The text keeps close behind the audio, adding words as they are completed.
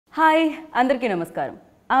Hi అందరికీ నమస్కారం.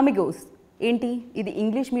 ఆమిగోస్ ఏంటి ఇది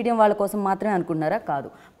ఇంగ్లీష్ మీడియం వాళ్ళ కోసం మాత్రమే అనుకుంటున్నారా? కాదు.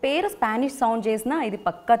 పేరు స్పానిష్ సౌండ్ చేసినా ఇది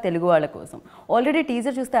పక్కా తెలుగు వాళ్ళ కోసం. ఆల్రెడీ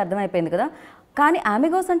టీజర్ చూస్తే అర్థమైపోయింది కదా. కానీ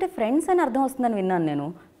ఆమిగోస్ అంటే ఫ్రెండ్స్ అని అర్థం వస్తుందని విన్నాను నేను.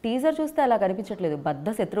 టీజర్ చూస్తే అలా కనిపించట్లేదు, బద్ధ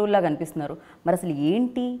శత్రువుల్లా కనిపిస్తున్నారు. మరి అసలు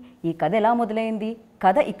ఏంటి ఈ కథ, ఎలా మొదలైంది,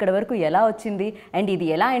 కథ ఇక్కడ వరకు ఎలా వచ్చింది, అండ్ ఇది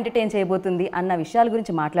ఎలా ఎంటర్టైన్ చేయబోతుంది అన్న విషయాల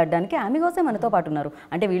గురించి మాట్లాడడానికి ఆమిగోసే మనతో పాటు ఉన్నారు.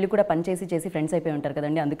 అంటే వీళ్ళు కూడా పని చేసి ఫ్రెండ్స్ అయిపోయి ఉంటారు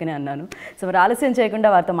కదండి, అందుకనే అన్నాను. సో మరి ఆలస్యం చేయకుండా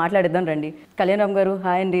వారితో మాట్లాడిద్దాం రండి. కళ్యాణ్ రామ్ గారు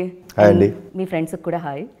హాయ్ అండి. హాయ్ అండి. మీ ఫ్రెండ్స్కి కూడా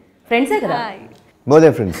హాయ్. ఫ్రెండ్సే కదా? More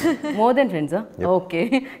than friends. More than friends. Okay.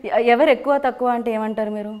 ఎవరు ఎక్కువ తక్కువ అంటే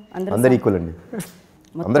ఏమంటారు మీరు? అందరూ ఈక్వల్ అండి.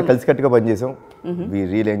 అందరూ కలిసికట్టుగా పనిచేసాం. వి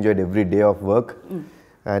really enjoyed every day of work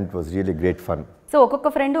and it was really great fun. So ఒక్కొక్క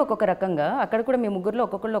ఫ్రెండ్ ఒక్కొక్క రకంగా, అక్కడ కూడా మీ ముగ్గురులో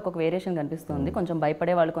ఒక్కొక్కళ్ళు ఒక్కొక్క వేరియేషన్ కనిపిస్తుంది. కొంచెం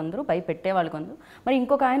భయపడే వాళ్ళు కొందరు, భయపెట్టే వాళ్ళు కొందరు. మరి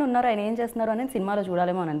ఇంకొక ఆయన ఉన్నారు, ఆయన ఏం చేస్తున్నారు అనేది సినిమాలో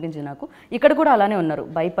చూడాలేమో అని అనిపించింది నాకు. ఇక్కడ కూడా అలానే ఉన్నారు,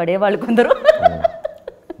 భయపడే వాళ్ళు కొందరు,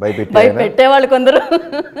 భయపెట్టే వాళ్ళు కొందరు,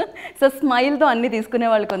 సో స్మైల్తో అన్ని తీసుకునే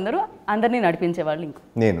వాళ్ళు కొందరు, అందరినీ నడిపించే వాళ్ళు ఇంకో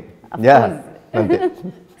నేను.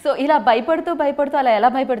 సో ఇలా భయపడుతూ అలా ఎలా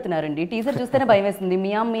భయపడుతున్నారండి? టీజర్ చూస్తేనే భయం వేస్తుంది.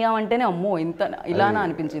 మియాం అంటేనే అమ్మో ఇంత ఇలానా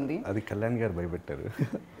అనిపించింది. అది కళ్యాణ్ గారు భయపెట్టారు.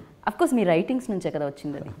 అఫ్కోర్స్ మీ రైటింగ్స్ నుంచే కదా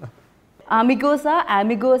వచ్చింది అది.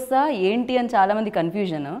 ఆమిగోసా ఏంటి అని చాలామంది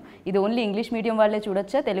కన్ఫ్యూజన్. ఇది ఓన్లీ ఇంగ్లీష్ మీడియం వాళ్ళే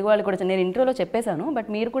చూడొచ్చా, తెలుగు వాళ్ళు కూడా? నేను ఇంట్రోలో చెప్పేశాను, బట్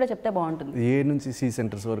మీరు కూడా చెప్తే బాగుంటుంది. ఏ నుంచి సి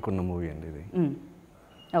సెంటర్స్ వరకు ఉన్న మూవీ అండి ఇది.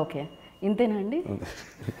 ఓకే, ఇంతేనా అండి?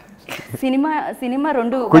 సినిమా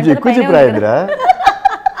 2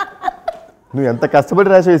 నువ్వు ఎంత కష్టపడి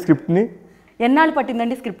రాసావు ఈ స్క్రిప్ట్ని? ఎన్నాళ్ళు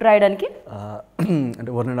పట్టిందండి స్క్రిప్ట్ రాయడానికి?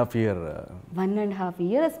 అంటే 1.5 year. 1.5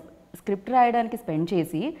 year స్క్రిప్ట్ రాయడానికి స్పెండ్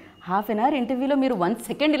చేసి ½ an hour ఇంటర్వ్యూలో మీరు 1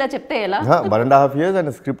 second ఇలా చెప్తే ఎలా? 1.5 years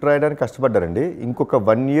ఆయన స్క్రిప్ట్ రాయడానికి కష్టపడ్డారండి. ఇంకొక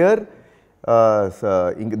 1 year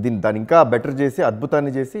దాన్ని ఇంకా బెటర్ చేసి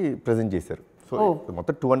అద్భుతాన్ని చేసి ప్రజెంట్ చేశారు. సో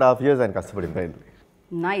మొత్తం 2.5 years ఆయన కష్టపడింది.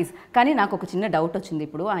 నైస్. కానీ నాకు ఒక చిన్న డౌట్ వచ్చింది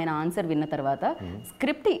ఇప్పుడు ఆయన ఆన్సర్ విన్న తర్వాత.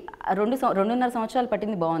 స్క్రిప్ట్ 2.5 సంవత్సరాలు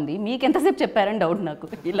పట్టింది, బాగుంది, మీకు ఎంతసేపు చెప్పారని డౌట్ నాకు.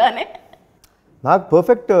 నాకు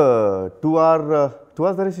పర్ఫెక్ట్ 2 hours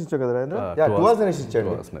నరేషన్ ఇచ్చావు కదా రాజేంద్ర? 2 hours నరేషన్ ఇచ్చాడు.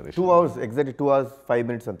 2 hours ఎగ్జాక్ట్లీ 2 hours 5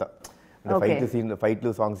 minutes అంతా. అంటే ఫైట్లు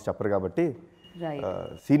సాంగ్స్ చెప్పరు కాబట్టి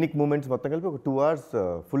సీనిక్ మూమెంట్స్ మొత్తం కలిపి ఒక 2 hours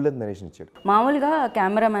ఫుల్ లెంత్ నరేషన్ ఇచ్చాడు. మామూలుగా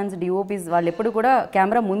కెమెరామ్యాన్స్, డిఓపీస్ వాళ్ళు ఎప్పుడు కూడా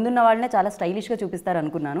కెమెరా ముందున్న వాళ్ళనే చాలా స్టైలిష్గా చూపిస్తారు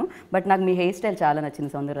అనుకున్నాను, బట్ నాకు మీ హెయిర్ స్టైల్ చాలా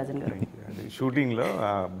నచ్చింది సౌందరరాజన్ గారు. షూటింగ్లో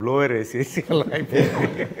బ్లోవర్ వేసేసి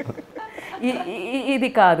ఇది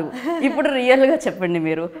కాదు, ఇప్పుడు రియల్గా చెప్పండి.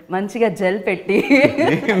 మీరు మంచిగా జెల్ పెట్టి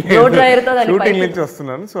బ్లో డ్రైయర్తో షూటింగ్ నుంచి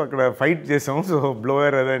వస్తున్నాను. సో అక్కడ ఫైట్ చేసాం. సో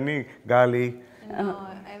బ్లోవర్ అదని గాలి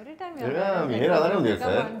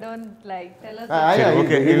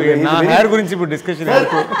నా హెయిర్ గురించి ఇప్పుడు discussion.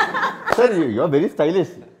 Sir you are very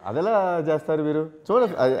stylish. అదెలా చేస్తారు మీరు?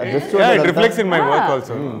 చూడండి,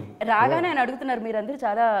 రాగానే ఆయన అడుగుతున్నారు, మీరందరూ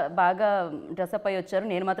చాలా బాగా డ్రెస్అప్ అయ్యి వచ్చారు,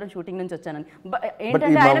 నేను మాత్రం షూటింగ్ నుంచి వచ్చానని.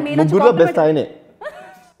 ముగ్గురులో బెస్ట్ ఆయనే,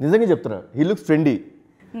 నిజంగా చెప్తున్నా. He looks trendy.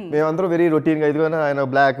 మేమందరం వెరీ రొటీన్గా, ఇదిగోనా ఆయన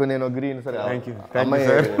బ్లాక్, నేను గ్రీన్. సరే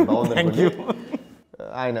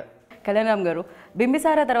ఆయన కళ్యాణ్ రామ్ గారు,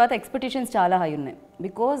 బింబిసారా తర్వాత ఎక్స్పెక్టేషన్స్ చాలా హై ఉన్నాయి.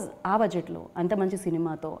 బికాజ్ ఆ బడ్జెట్లో అంత మంచి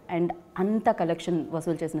సినిమాతో అండ్ అంత కలెక్షన్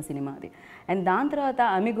వసూలు చేసిన సినిమా అది. అండ్ దాని తర్వాత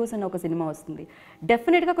అమిగోస్ అని ఒక సినిమా వస్తుంది.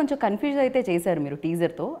 డెఫినెట్గా కొంచెం కన్ఫ్యూజ్ అయితే చేశారు మీరు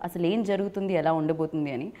టీజర్తో, అసలు ఏం జరుగుతుంది, ఎలా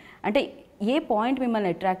ఉండబోతుంది అని. అంటే ఏ పాయింట్ మిమ్మల్ని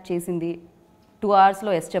అట్రాక్ట్ చేసింది 2 hours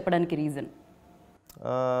ఎస్ చెప్పడానికి రీజన్?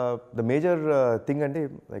 ద మేజర్ థింగ్ అంటే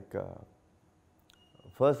లైక్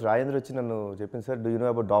ఫస్ట్ రాజేంద్ర వచ్చి నన్ను చెప్పింది, sir do you know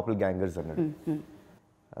about డాపుల్ Gangers అన్నాడు.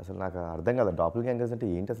 అసలు నాకు అర్థం కాలేదు, డాపుల్ గ్యాంగర్స్ అంటే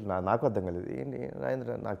ఏంటి అసలు, నాకు అర్థం కాలేదు. ఏంటి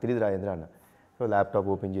రాజేంద్ర, నాకు తెలియదు రాజేంద్ర అన్న. సో ల్యాప్టాప్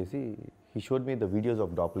ఓపెన్ చేసి he showed me the videos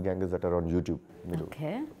of డాపుల్ Gangers that are on YouTube. మీరు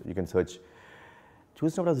యూ కెన్ సర్చ్.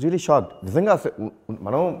 చూసినప్పుడు అది రియలీ షాక్డ్. నిజంగా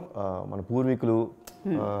మనం మన పూర్వీకులు,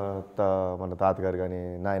 మన తాతగారు కానీ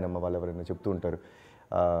నాయనమ్మ వాళ్ళు ఎవరైనా చెప్తూ ఉంటారు,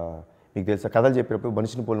 మీకు తెలుసా కథలు చెప్పినప్పుడు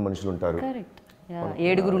మనిషిని పోలిన మనుషులు ఉంటారు,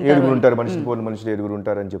 7 ఉంటారు, మనిషిని పోలిన మనుషులు 7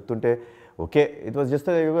 ఉంటారు అని చెప్తుంటే ఓకే ఇట్ వాజ్ జస్ట్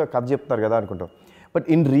కథ చెప్తున్నారు కదా అనుకుంటాం. బట్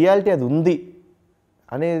ఇన్ రియాలిటీ అది ఉంది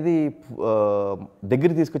అనేది దగ్గర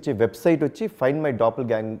తీసుకొచ్చే వెబ్సైట్ వచ్చి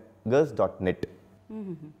findmydopplgangers.net.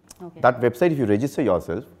 That website if you register your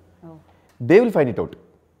self they will find it out.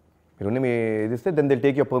 మీరు మీ ఇది ఇస్తే then they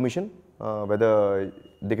take your permission whether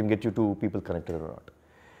they can get you to people connected are not.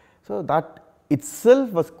 So that it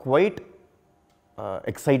self was quite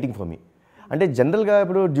exciting for me. అంటే జనరల్గా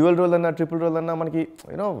ఇప్పుడు dual role అన్నా, triple role అన్నా మనకి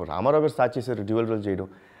you know Ramarao గారు స్టార్ట్ చేశారు డ్యూయల్ రోల్ చేయడం.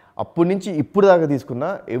 అప్పటి నుంచి ఇప్పుడు దాకా తీసుకున్న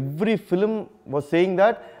every film was saying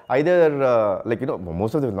that either like you know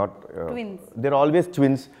most of the not there always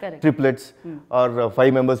twins, triplets are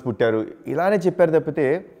 5 members పుట్టారు ఇలానే చెప్పారు తప్పితే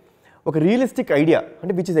ఒక రియలిస్టిక్ ఐడియా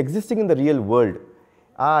అంటే which is existing in the real world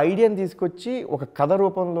ఆ ఐడియాని తీసుకొచ్చి ఒక కథ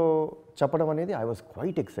రూపంలో చెప్పడం అనేది I was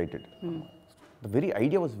quite excited. The very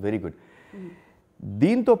idea was very good.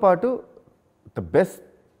 దీంతో పాటు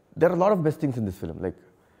there are a lot of best things in this film, like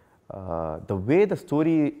the way the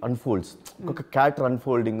story unfolds, ఒక character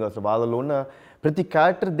unfolding, అసలు వాళ్ళలో ఉన్న ప్రతి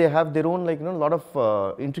character they have their own like lot of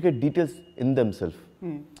intricate details in themselves.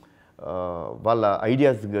 వాళ్ళ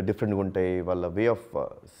ideas డిఫరెంట్గా ఉంటాయి, వాళ్ళ way of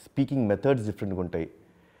speaking methods డిఫరెంట్గా ఉంటాయి,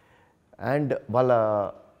 అండ్ వాళ్ళ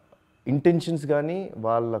ఇంటెన్షన్స్ కానీ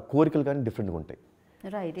వాళ్ళ కోరికలు కానీ డిఫరెంట్గా ఉంటాయి.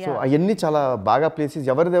 సో అవన్నీ చాలా బాగా ప్లేసెస్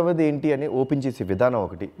ఎవరిది ఏంటి అని ఓపెన్ చేసే విధానం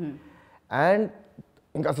ఒకటి. అండ్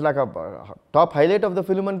ఇంకా అసలు నాకు top highlight of the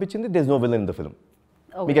film అనిపించింది there is no villain in the film.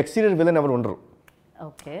 మీకు ఎక్స్టీరియర్ విలన్ ఎవరు ఉండరు.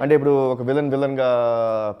 అంటే ఇప్పుడు ఒక విలన్గా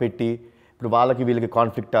పెట్టి ఇప్పుడు వాళ్ళకి వీళ్ళకి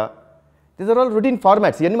కాన్ఫ్లిక్టా, these are all routine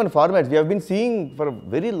formats. ఇవన్నీ మన formats we హీన్ seeing for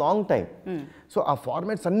very long time. So ఆ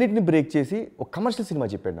ఫార్మాట్స్ అన్నిటిని బ్రేక్ చేసి ఒక కమర్షియల్ సినిమా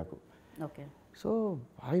చెప్పాడు నాకు. So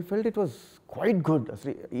I felt it was quite good.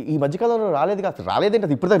 అసలు ఈ మధ్యకాలంలో రాలేదు, అసలు రాలేదంటే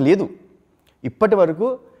అది ఇప్పటిదాకా లేదు. ఇప్పటి వరకు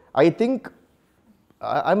I think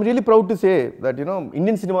I'm really proud to say that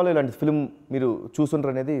Indian సినిమాలో ఇలాంటి ఫిల్మ్ మీరు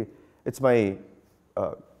చూస్తుంటారు అనేది it's my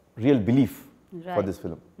real belief for this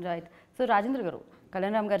film. Right. So Rajendra గారు,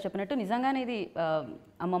 కళ్యాణ్ రామ్ గారు చెప్పినట్టు నిజంగానే ఇది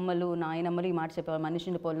అమ్మమ్మలు నాయనమ్మలు ఈ మాట చెప్పేవాళ్ళు,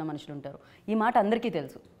 మనిషిని పోలిన మనుషులు ఉంటారు. ఈ మాట అందరికీ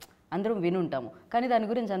తెలుసు, అందరం వినుంటాము, కానీ దాని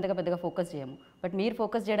గురించి అంతగా పెద్దగా ఫోకస్ చేయము. బట్ మీరు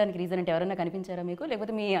ఫోకస్ చేయడానికి రీజన్ అంటే ఎవరైనా కనిపించారా మీకు,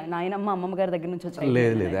 లేకపోతే మీ నాయనమ్మ అమ్మమ్మ గారి దగ్గర నుంచి వచ్చి?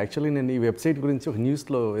 లేదు, యాక్చువల్లీ నేను ఈ వెబ్సైట్ గురించి ఒక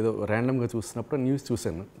న్యూస్లో ఏదో ర్యాండమ్గా చూసినప్పుడు న్యూస్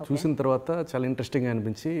చూశాను. చూసిన తర్వాత చాలా ఇంట్రెస్టింగ్గా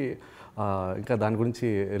అనిపించి ఇంకా దాని గురించి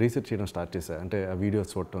రీసెర్చ్ చేయడం స్టార్ట్ చేశాను. అంటే ఆ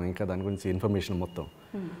వీడియోస్ చూడటం, ఇంకా దాని గురించి ఇన్ఫర్మేషన్ మొత్తం.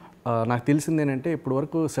 నాకు తెలిసింది ఏంటంటే ఇప్పటి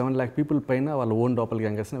వరకు 7 lakh పీపుల్ పైన వాళ్ళ ఓన్ డాపల్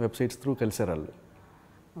గ్యాంగర్స్ని వెబ్సైట్స్ త్రూ కలిసారు వాళ్ళు.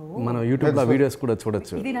 మనం యూట్యూబ్లో వీడియోస్ కూడా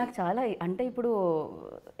చూడొచ్చు. ఇది నాకు చాలా, అంటే ఇప్పుడు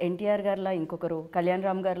ఎన్టీఆర్ గారిలా ఇంకొకరు, కళ్యాణ్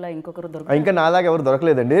రామ్ గారిలా ఇంకొకరు దొరకలేదు. ఇంకా నాలాగా ఎవరు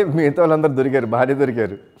దొరకలేదండి, మిగతా వాళ్ళందరూ దొరికారు, బాగానే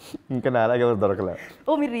దొరికారు. ఇంకా నాలాగా ఎవరు దొరకలే.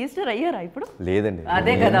 ఓ, మీరు రిజిస్టర్ అయ్యారా ఇప్పుడు? లేదండి.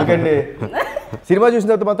 అదే కదా, ఎందుకంటే సినిమా చూసిన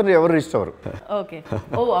తర్వాత మాత్రం ఎవరు రిజిస్టర్ అవ్వరు. ఓకే.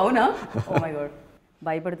 ఓ అవునా? ఓ మై గాడ్,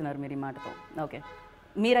 భయపడుతున్నారు మీరు ఈ మాటతో. ఓకే,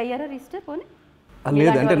 మీరు అయ్యారా రిజిస్టర్? పోనీ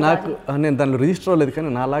లేదు, అంటే నేను దానిలో రిజిస్టర్ అవ్వలేదు, కానీ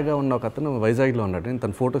నాలాగా ఉన్న ఒక అతను వైజాగ్లో ఉన్నాడు. నేను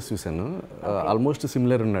తన ఫొటోస్ చూశాను, ఆల్మోస్ట్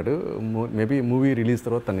సిమిలర్ ఉన్నాడు. మేబీ మూవీ రిలీజ్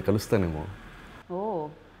తర్వాత తను కలుస్తానేమో. ఓ,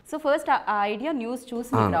 సో ఫస్ట్ ఆ ఐడియా న్యూస్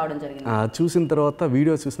చూసి రావడం జరిగింది. చూసిన తర్వాత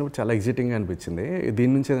వీడియోస్ చూసినప్పుడు చాలా ఎగ్జైటింగ్గా అనిపించింది.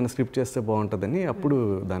 దీని నుంచి ఏదైనా స్క్రిప్ట్ చేస్తే బాగుంటుందని అప్పుడు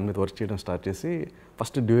దాని మీద వర్క్ చేయడం స్టార్ట్ చేసి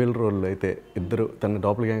ఫస్ట్ డ్యూయల్ రోల్ అయితే ఇద్దరు తన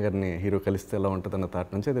డాపల్ గ్యాంగర్ని హీరో కలిస్తే ఎలా ఉంటుంది అన్న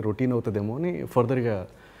థాట్ నుంచి అది రొటీన్ అవుతుందేమో అని ఫర్దర్గా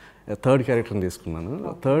థర్డ్ క్యారెక్టర్ని తీసుకున్నాను.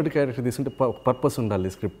 థర్డ్ క్యారెక్టర్ తీసుకుంటే పర్పస్ ఉండాలి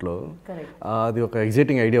స్క్రిప్ట్లో. అది ఒక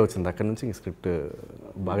ఎగ్జైటింగ్ ఐడియా వచ్చింది. అక్కడ నుంచి ఈ స్క్రిప్ట్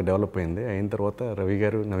బాగా డెవలప్ అయింది. అయిన తర్వాత రవి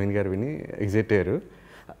గారు, నవీన్ గారు విని ఎగ్జైట్ అయ్యారు.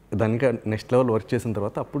 దానికి నెక్స్ట్ లెవెల్ వర్క్ చేసిన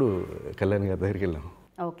తర్వాత అప్పుడు కళ్యాణ్ గారి దగ్గరికి వెళ్ళాము.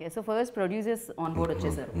 Okay, so first producers on board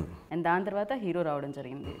వచ్చేసారు, అండ్ దాని తర్వాత హీరో రావడం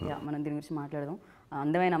జరిగింది. మనం దీని గురించి మాట్లాడదాం.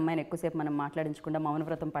 అందమైన అమ్మాయిని ఎక్కువసేపు మనం మాట్లాడించకుండా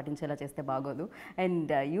మౌనవ్రతం పాటించేలా చేస్తే బాగోదు.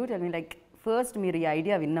 And you tell me, like first మీరు ఈ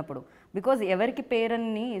ఐడియా విన్నప్పుడు, బికాజ్ ఎవరికి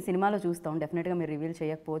పేరని సినిమాలో చూస్తాం, డెఫినెట్గా మీరు రివీల్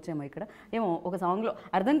చేయకపోవచ్చేమో. ఇక్కడ ఏమో ఒక సాంగ్లో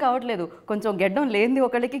అర్థం కావట్లేదు, కొంచెం గెడ్డం లేనిది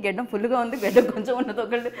ఒకళ్ళకి, గెడ్డం ఫుల్గా ఉంది, గెడ్డం కొంచెం ఉన్నది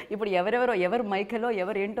ఒకళ్ళు. ఇప్పుడు ఎవరు మైకలో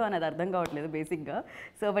ఎవరు ఏంటో అనేది అర్థం కావట్లేదు బేసిక్గా.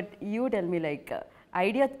 So but you tell me, like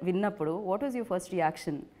idea విన్నప్పుడు what was your first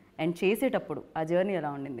reaction, and చేసేటప్పుడు ఆ జర్నీ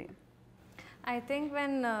ఎలా ఉండింది? I think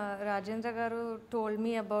when Rajendra Garu told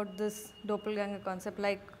me about this doppelganger concept,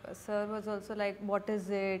 like sir was also like, what is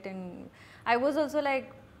it? And I was also like,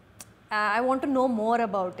 I want to know more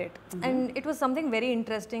about it. And it was something very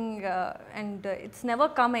interesting, and it's never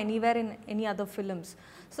come anywhere in any other films.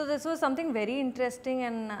 So this was something very interesting,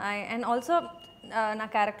 and also నా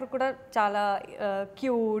character కూడా చాలా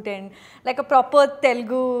cute and like a proper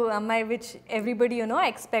Telugu అమ్మాయి which everybody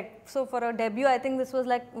expect. So for a debut I think this was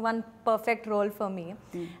like one perfect role for me.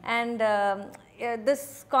 And this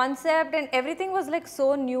concept and everything was like so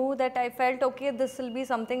new that I felt, okay, this will be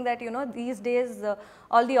something that these days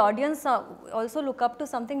all the audience also look up to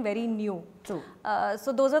something very new. True. So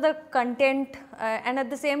those are the content, and at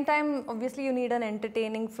the same time obviously you need an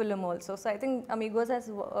entertaining film also. So I think Amigos has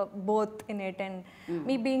both in it, and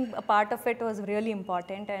me being a part of it was really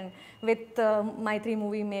important. And with my 3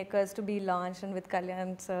 movie makers to be launched, and with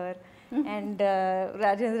Kalyan sir and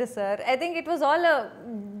Rajendra sir, I think it was all a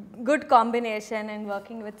good combination. And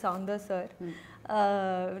working with Soundar sir,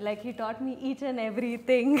 like he taught me each and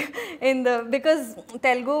everything because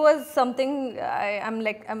Telugu was something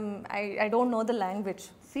I don't know the language.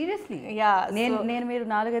 Seriously? Yeah, నేను మీరు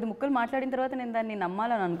 4-5 ముక్కలు మాట్లాడిన తర్వాత నేను దాన్ని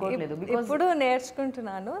నమ్మాలని అనుకోవట్లేదు. ఇప్పుడు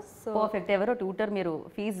నేర్చుకుంటున్నాను. So perfect. ఎవరో ట్యూటర్, మీరు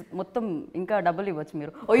ఫీజు మొత్తం ఇంకా డబ్బులు ఇవ్వచ్చు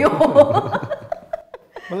మీరు. అయ్యో,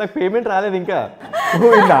 మళ్ళీ పేమెంట్ రాలేదు ఇంకా.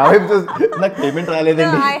 నా వైపు చూసి నాకు పేమెంట్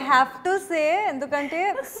రాలేదండి. I have to say, ఎందుకంటే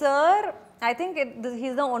sir, I think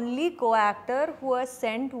he's the only co-actor who has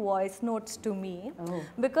sent voice notes to me,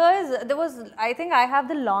 because there was, I think I have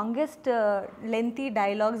the longest lengthy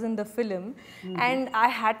dialogues in the film, and I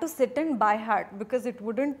had to sit and by heart because it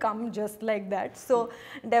wouldn't come just like that. So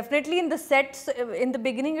definitely in the sets, in the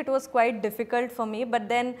beginning it was quite difficult for me, but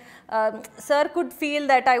then sir could feel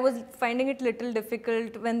that I was finding it little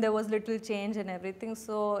difficult when there was little change and everything.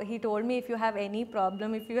 So he told me, if you have any problem,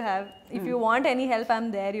 if you want any help, I'm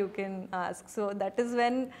there, you can ask. So that is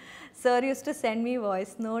when sir used to send me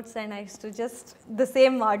voice notes, and I used to just, the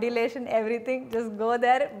same modulation, everything, just go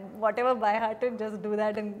there, whatever by heart, and just do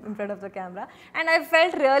that in front of the camera. And I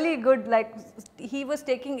felt really good, like he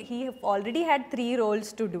already had 3 roles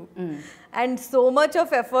to do, and so much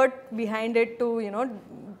of effort behind it to,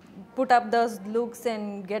 put up those looks and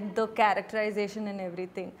get the characterization and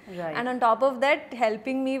everything. Right. And on top of that,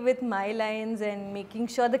 helping me with my lines and making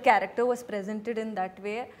sure the character was presented in that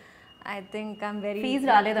way. I think I'm very... fee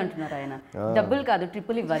రాలేదంటున్నారు ఆయన. డబ్బులు కాదు,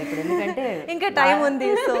 triple ఇవ్వాలి ఇప్పుడు, ఎందుకంటే ఇంకా time ఉంది.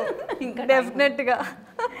 So ఇంకా డెఫినెట్గా.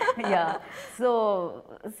 యా. సో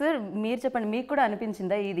సార్ మీరు చెప్పండి, మీకు కూడా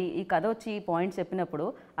అనిపించిందా ఈ కథ వచ్చి ఈ పాయింట్స్ చెప్పినప్పుడు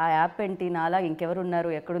ఆ యాప్ ఏంటి, నాలా ఇంకెవరు ఉన్నారు,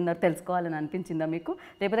 ఎక్కడున్నారు తెలుసుకోవాలని అనిపించిందా మీకు?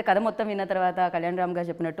 లేకపోతే కథ మొత్తం విన్న తర్వాత కళ్యాణ్ రామ్ గారు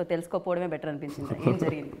చెప్పినట్టు తెలుసుకోపోవడమే బెటర్ అనిపించిందా? ఏం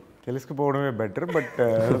జరిగింది? తెలుసుకోపోవడమే బెటర్, బట్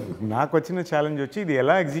నాకు వచ్చిన ఛాలెంజ్ వచ్చి ఇది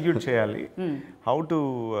ఎలా ఎగ్జిక్యూట్ చేయాలి, how to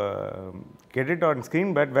get it on screen,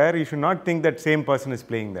 but where you should not think that same person is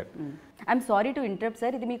playing that. I'm sorry to interrupt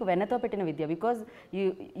sir, ఇది మీకు వెన్నతో పెట్టిన విద్య, because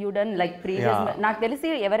you done like previous. నాకు తెలిసి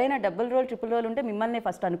ఎవరైనా డబుల్ రోల్ ట్రిపుల్ రోల్ ఉంటే మిమ్మల్ని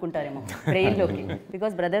first అనుకుంటారేమో బ్రెయిన్లోకి,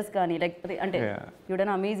 బికాస్ బ్రదర్స్ కానీ లైక్ అంటే you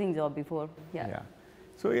done amazing job before.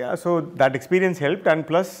 So that experience helped, and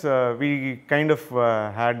plus we kind of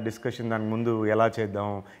had discussion దాని ముందు ఎలా చేద్దాం,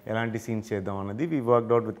 ఎలాంటి సీన్స్ చేద్దాం అన్నది. We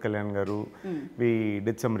worked out with Kalyan garu, we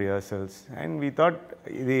did some rehearsals, and we thought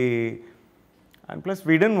ఇది, and plus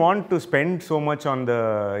we didn't want to spend so much on the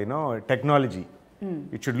technology.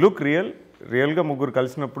 It should look రియల్గా ముగ్గురు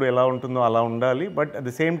కలిసినప్పుడు ఎలా ఉంటుందో అలా ఉండాలి, but at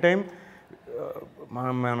the same time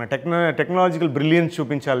మన technological brilliance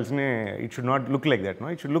చూపించాల్సిన, it should not look like that,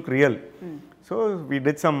 it should look real. So we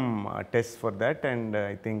did some test for that, and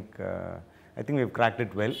I think we've cracked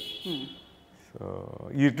it well. So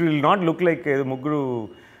it will not look like ముగ్గురు.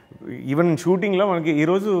 Even షూటింగ్లో మనకి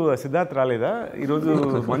ఈరోజు సిద్ధార్థ్ రాలేదా, ఈరోజు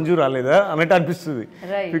మంజు రాలేదా అన్నట్టు అనిపిస్తుంది,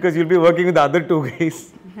 because you'll be working with other 2 guys.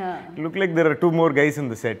 Look like there are 2 more guys in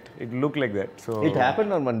the set. It looked like that. So it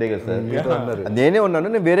happened on Monday కదా సార్. నేనే ఉన్నాను,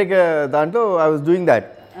 నేను వేరే దాంట్లో ఐ వాజ్ డూయింగ్ దాట్.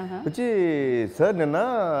 వచ్చి సార్ నిన్న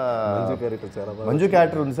Manju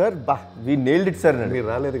character ఉంది sir, బా వీ నెయిల్డ్ ఇట్ సార్. మీరు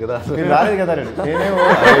రాలేదు కదా నేనే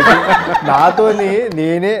నాతో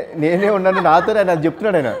నేనే ఉన్నాను, నాతో ఆయన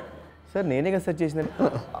చెప్తున్నాడు ఆయన, సార్ నేనే కదా సార్ చేసిన.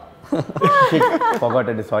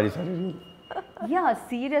 సారీ. యా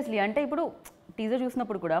సీరియస్లీ, అంటే ఇప్పుడు టీజర్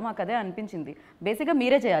చూసినప్పుడు కూడా మాకు అదే అనిపించింది. బేసిక్గా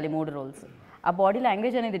మీరే చేయాలి 3 రోల్స్. ఆ బాడీ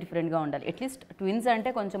లాంగ్వేజ్ అనేది డిఫరెంట్గా ఉండాలి. అట్లీస్ట్ ట్విన్స్ అంటే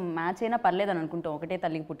కొంచెం మ్యాచ్ అయినా పర్లేదు అని అనుకుంటాం, ఒకటే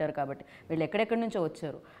తల్లికి పుట్టారు కాబట్టి. వీళ్ళు ఎక్కడెక్కడి నుంచో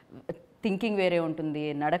వచ్చారు, థింకింగ్ వేరే ఉంటుంది,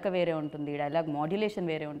 నడక వేరే ఉంటుంది, డైలాగ్ మాడ్యులేషన్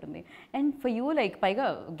వేరే ఉంటుంది. అండ్ ఫర్ యూ లైక్ పైగా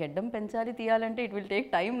గెడ్డం పెంచాలి తీయాలంటే ఇట్ విల్ టేక్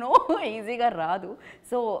టైమ్, ఈజీగా రాదు.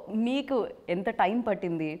 సో మీకు ఎంత టైం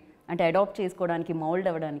పట్టింది అంటే అడాప్ట్ చేసుకోవడానికి, మౌల్డ్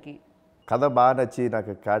అవ్వడానికి? కథ బాగా నచ్చి,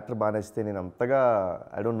 నాకు క్యారెక్టర్ బాగా నచ్చితే నేను అంతగా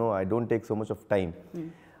I don't take so much of time.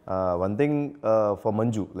 One thing for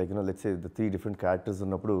Manju, like let's say the 3 different characters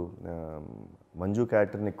ఉన్నప్పుడు మంజు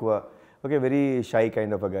క్యారెక్టర్ని ఎక్కువ okay very shy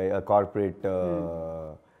kind of a corporate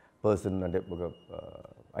person, అంటే ఒక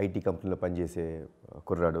ఐటీ కంపెనీలో పనిచేసే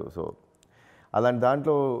కుర్రాడు. సో అలాంటి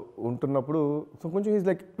దాంట్లో ఉంటున్నప్పుడు సో కొంచెం is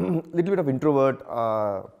like little bit of introvert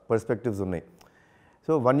perspectives ఉన్నాయి.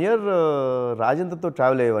 సో 1 year రాజేంద్రతో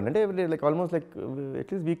ట్రావెల్ అయ్యేవాడిని, అంటే like almost like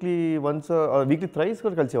at least weekly once weekly thrice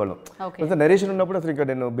కూడా కలిసేవాళ్ళం. కొంచెం నరేషన్ ఉన్నప్పుడు అసలు ఇంకా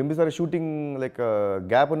నేను బింబిసారి షూటింగ్ లైక్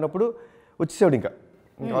గ్యాప్ ఉన్నప్పుడు వచ్చేసాడు, ఇంకా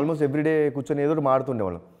ఆల్మోస్ట్ ఎవ్రీడే కూర్చొని ఏదో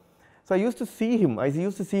మాడుతుండేవాళ్ళం. So I use to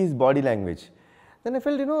see his body language. Then I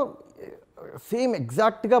felt same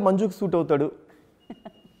ఎగ్జాక్ట్గా మంజుకి సూట్ అవుతాడు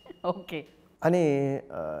ఓకే అని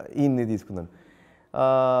ఈయన్ని తీసుకున్నాను.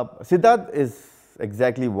 Siddharth is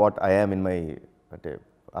exactly what I am in my, అంటే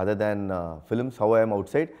other than films how I'm out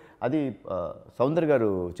side. అది సౌందర్ గారు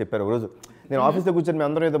చెప్పారు ఒకరోజు, నేను ఆఫీస్లో కూర్చొని మేము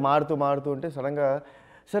అందరం ఏదో మాడుతూ ఉంటే సడన్గా,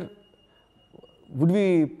 sir would we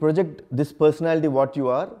project this personality what you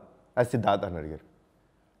are as Siddharth అని అడిగారు.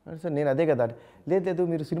 సార్ నేను అదే కదా, లేదు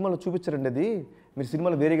మీరు సినిమాలో చూపించారండి, అది మీరు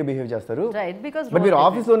సినిమాలో వేరేగా బిహేవ్ చేస్తారు, బట్ మీరు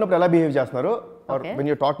ఆఫీస్లో ఉన్నప్పుడు ఎలా బిహేవ్ చేస్తున్నారో, or when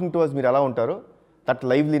you're talking to us మీరు ఎలా ఉంటారో, that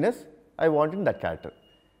liveliness I want in that character.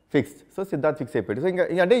 Fixed. So Siddharth fix అయిపోయాడు. సో ఇంకా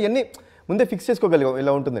అంటే ఇవన్నీ ముందే ఫిక్స్ చేసుకోగలిగాం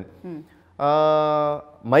ఇలా ఉంటుందని.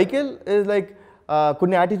 మైకేల్ ఈజ్ లైక్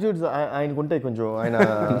కొన్ని యాటిట్యూడ్స్ ఆయనకు ఉంటాయి కొంచెం. ఆయన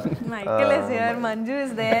Michael is here, Manju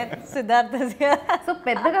is there, Siddharth is here. So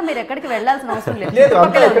పెద్దగా మీరు ఎక్కడికి వెళ్ళాల్సిన అవసరం లేదు. లేదు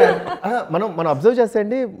మనం అబ్జర్వ్ చేస్తే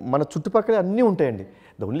అండి మన చుట్టుపక్కల అన్నీ ఉంటాయండి.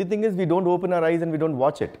 The only thing is we don't open our eyes and we don't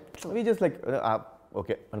watch it. We just like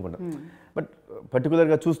okay అనుకుంటాం. బట్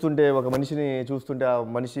పర్టికులర్గా చూస్తుంటే ఒక మనిషిని చూస్తుంటే ఆ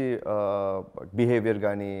మనిషి బిహేవియర్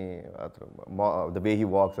కానీ ద వే హీ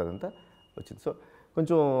వాక్స్ అదంతా వచ్చింది. సో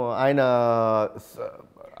కొంచెం ఆయన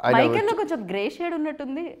మైకెల్లో కొంచెం గ్రే షేడ్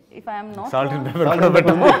ఉన్నట్టుంది. If I am not salt and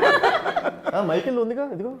pepper Michael ఉందిగా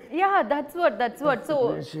ఇదిగో. Yeah that's what. So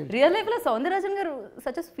real life లో సౌందరరాజన్ గారు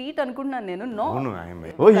సచ్ అ స్వీట్ అనుకుంటున్నాను నేను. No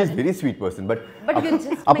oh he is very sweet person. But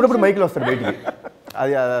అప్పుడప్పుడు మైకిల్ వస్తారు బయటికి,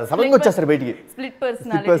 అది సడన్గా వచ్చేస్తారు బయటికి, స్ప్లిట్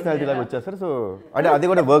పర్సనాలిటీ లాగా వచ్చేస్తారు. సో అంటే అది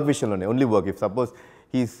కూడా వర్క్ విషయంలోనే, only work. If suppose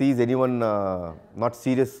he seize anyone not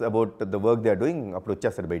serious about the work they are doing, అప్పుడు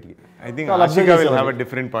వచ్చేస్తారు బయటికి. I think Ashika will have a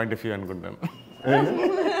different point of view అనుకుంటాను.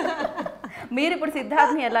 మీరు ఇప్పుడు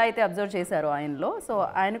సిద్ధార్థ్ని ఎలా అయితే అబ్జర్వ్ చేశారో ఆయనలో, సో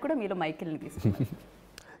ఆయన కూడా మీలో మైకిల్ని తీసుకున్నారు.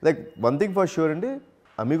 Like one thing for sure అండి,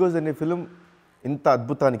 అమిగోస్ అనే ఫిలిం ఇంత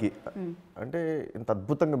అద్భుతానికి అంటే ఇంత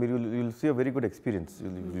అద్భుతంగా మీరు will see a very good experience,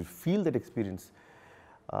 will feel that experience.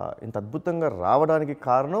 ఇంత అద్భుతంగా రావడానికి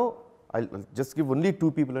కారణం I just give only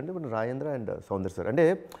 2 people అంటే రాజేంద్ర అండ్ సౌందర్ సార్. అంటే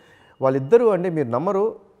వాళ్ళిద్దరూ అంటే మీరు నమ్మరు,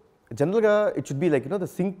 జనరల్గా it should be like the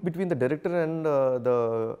sync between the director and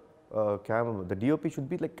the DOP should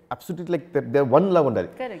be like absolutely like they one లాగా ఉండాలి.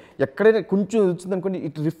 ఎక్కడైనా కొంచెం వచ్చింది అనుకోండి,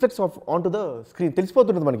 it reflects on to the screen,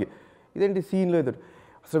 తెలిసిపోతుంటుంది మనకి ఇదేంటి సీన్లో ఎదురు.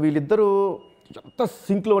 అసలు వీళ్ళిద్దరూ ఎంత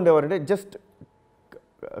సింక్లో ఉండేవారంటే జస్ట్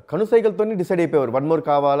కనుసైగలతో డిసైడ్ అయిపోయేవారు. 1 more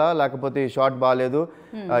కావాలా, లేకపోతే షార్ట్ బాగాలేదు,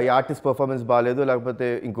 ఈ ఆర్టిస్ట్ పర్ఫార్మెన్స్ బాగాలేదు, లేకపోతే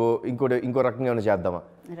ఇంకో రకంగా ఏమైనా చేద్దామా.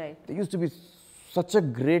 They use to be such a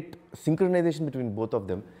great synchronisation between both of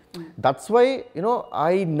them. That's why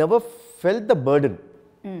I never felt the burden.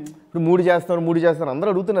 ఇప్పుడు 3 చేస్తాను అందరూ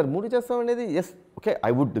అడుగుతున్నారు, 3 చేస్తాం అనేది yes okay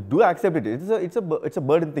I would do accept it, it's a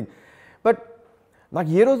burden thing. But నాకు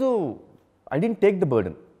ఏ రోజు I didn't take the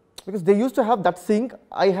burden, because they use to have that sync.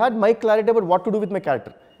 I had my clarity about what to do with my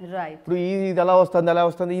character. ఇప్పుడు ఇది ఎలా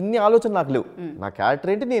వస్తుంది ఇన్ని ఆలోచన నాకు లేవు. నా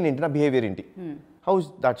క్యారెక్టర్ ఏంటి, నేను ఏంటి, నా బిహేవియర్ ఏంటి, how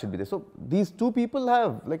that should be they. So these 2 people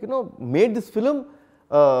have like made this film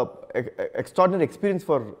extraordinary experience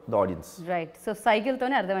for the audience. Right. So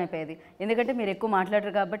సైకిల్తోనే అర్థమైపోయేది, ఎందుకంటే మీరు ఎక్కువ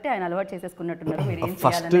మాట్లాడరు కాబట్టి ఆయన అలవాటు చేసేసుకున్నట్టున్నారు. మీరు ఏం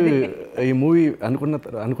ఫస్ట్ ఈ మూవీ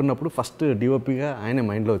అనుకున్నప్పుడు ఫస్ట్ డిఓపిగా ఆయన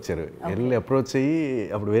మైండ్లో వచ్చారు. వెళ్ళి అప్రోచ్ అయ్యి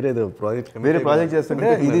అప్పుడు వేరే ప్రాజెక్ట్ చేస్తుంటే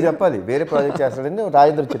ఇది చెప్పాలి, వేరే ప్రాజెక్ట్ చేస్తాడని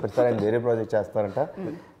రాజేంద్ర చెప్పారు, సార్ ఆయన వేరే ప్రాజెక్ట్ చేస్తారంట,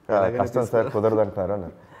 కష్టం సార్ కుదరదు అంటున్నారు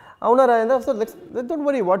అన్నారు. అవునా Rajendra, sir let's don't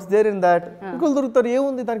worry watts there in that, ఇంకోళ్ళు దొరుకుతారు,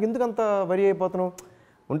 ఏముంది దానికి ఎందుకు అంత వరీ అయిపోతున్నావు,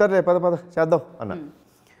 ఉంటారులే పద చేద్దాం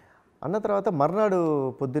అన్న తర్వాత మర్నాడు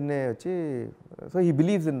పొద్దున్నే వచ్చి, so he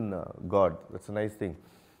believes in God, that's a nice thing.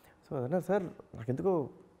 So అన్నారు, సార్ నాకు ఎందుకో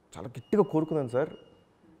చాలా గట్టిగా కోరుకున్నాను సార్,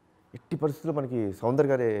 ఎట్టి పరిస్థితుల్లో మనకి సౌందర్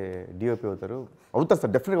గారే డిఓపి అవుతారు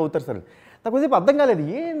సార్, డెఫినెట్గా అవుతారు సార్. నాకు కొద్దిసేపు అర్థం కాలేదు,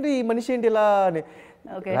 ఏంటి ఈ మనిషి ఏంటి ఇలా అని.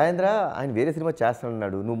 రాజేంద్ర ఆయన వేరే సినిమా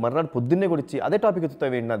చేస్తానన్నాడు, నువ్వు మర్నాడు పొద్దున్నే కూడా వచ్చి అదే టాపిక్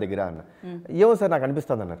ఎత్తుతావు ఏంటి నా దగ్గర అన్న. ఏమో సార్ నాకు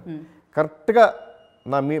అనిపిస్తుంది అన్నారు. కరెక్ట్గా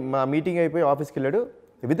మా మీటింగ్ అయిపోయి ఆఫీస్కి వెళ్ళాడు,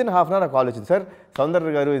 with in half an hour call వచ్చింది, సార్ సౌందర్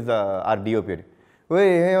గారు ఇస్ ఆర్ డిఓపి అని.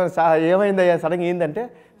 ఏమైందయ్యా సడన్గా ఏంటంటే,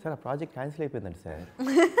 సార్ ఆ ప్రాజెక్ట్ క్యాన్సిల్ అయిపోయిందండి సార్.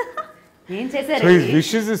 ఏం చేశారు?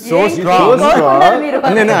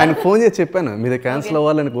 నేను ఆయన ఫోన్ చేసి చెప్పాను, మీద క్యాన్సిల్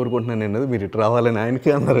అవ్వాలని కోరుకుంటున్నాను నేను, మీరు ఇటు రావాలని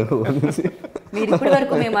ఆయనకి అన్నారు. మీరు ఇప్పటి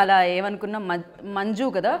వరకు మేము అలా ఏమనుకున్నాం, మంజు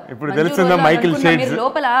కదా ఇప్పుడు తెలుస్తుందా మైకిల్ షేడ్స్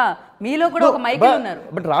లోపల, మీలో కూడా ఒక మైకిల్ ఉన్నారు.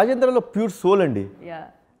 బట్ రాజేంద్రలో ప్యూర్ సోల్ అండి.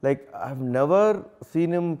 Like I've never seen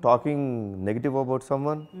him talking negative about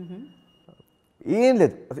someone. ఏం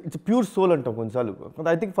లేదు, ఇట్స్ ప్యూర్ సోల్ అంటాం కొన్నిసార్లు.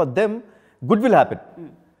 I think for them good will happen.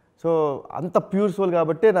 So అంత ప్యూర్ సోల్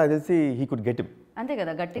కాబట్టి నాకు తెలిసి హీ కుడ్ గెట్ హిమ్. అంతే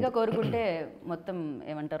కదా, గట్టిగా కోరుకుంటే మొత్తం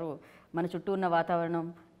ఏమంటారు, మన చుట్టూ ఉన్న వాతావరణం,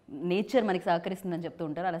 నేచర్ మనకి సహకరిస్తుందని చెప్తూ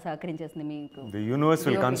ఉంటారు, అలా సహకరించేస్తుంది మీకు. The universe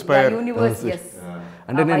will conspire.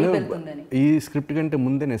 అంటే నేను ఈ స్క్రిప్ట్ కంటే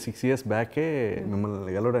ముందే నేను 6 years బ్యాకే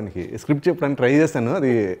మిమ్మల్ని గెలవడానికి స్క్రిప్ట్ చెప్పడానికి ట్రై చేశాను,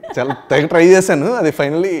 అది చాలా ట్రై చేశాను, అది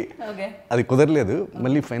ఫైనల్లీ అది కుదరలేదు,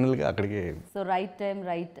 మళ్ళీ ఫైనల్గా అక్కడికి. So right time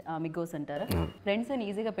right Amigos అంటారా? ఫ్రెండ్స్ అని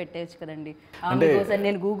ఈజీగా పెట్టేయచ్చు కదండి అమిగోస్ అని.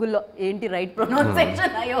 నేను గూగుల్లో ఏంటి రైట్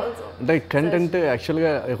ప్రొనౌన్సియేషన్ అంటే కంటెంట్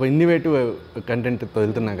యాక్చువల్గా ఒక ఇన్నోవేటివ్ కంటెంట్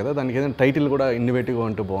వెళ్తున్నాం కదా, దానికి ఏదైనా టైటిల్ కూడా ఇన్నోవేటివ్గా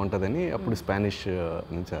ఉంటూ బాగుంటుందని అప్పుడు స్పానిష్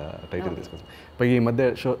నుంచి టైటిల్ తీసుకొచ్చాం. పైగా ఈ మధ్య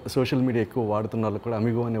సోషల్ మీడియా ఎక్కువ వాడుతున్న వాళ్ళకి కూడా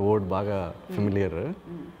అమిగో అనే వర్డ్ బాగా ఫెమిలియర్,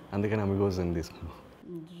 అందుకని అమిగోస్ అని తీసుకున్నాం.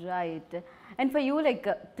 Right. And for you like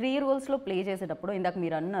 3 రోల్స్లో play చేసేటప్పుడు ఇందాక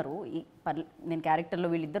మీరు అన్నారు నేను క్యారెక్టర్లో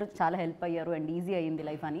వీళ్ళిద్దరు చాలా హెల్ప్ అయ్యారు అండ్ ఈజీ అయ్యింది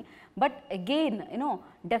లైఫ్ అని. బట్ అగైన్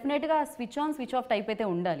డెఫినెట్గా switch on switch off type అయితే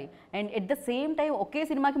ఉండాలి. And at the same time ఒకే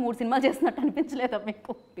సినిమాకి 3 సినిమాలు చేసినట్టు అనిపించలేదా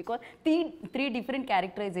మీకు? బికాస్ 3 డిఫరెంట్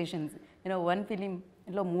క్యారెక్టరైజేషన్స్ 1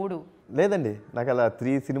 ఫిలింలో 3. లేదండి, నాకు అలా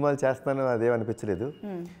 3 సినిమాలు చేస్తాను అదేం అనిపించలేదు.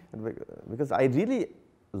 Because I really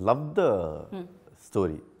love the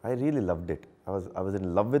story. I really loved it. I was in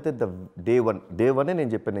love with it the day one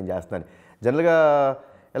నేను చెప్పాను నేను చేస్తున్నాను. జనరల్గా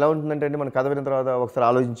ఎలా ఉంటుందంటే అండి, మన కథ విన్న తర్వాత ఒకసారి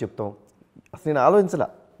ఆలోచించి చెప్తాం. అసలు నేను ఆలోచించలా.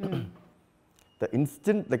 ద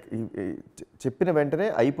ఇన్స్టెంట్ లైక్ చెప్పిన వెంటనే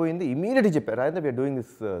అయిపోయింది, ఇమీడియట్గా చెప్పారు Rajendra we are doing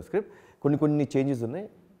this script, కొన్ని చేంజెస్ ఉన్నాయి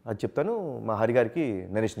అది చెప్తాను, మా హరి గారికి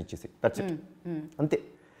నరేషన్ ఇచ్చేసి దట్స్ ఇట్ అంతే.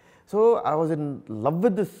 So I was in love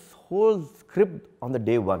with this whole script on the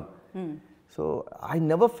day one. So I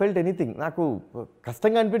never felt anything. నాకు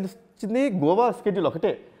కష్టంగా అనిపించింది గోవా స్కెడ్యూల్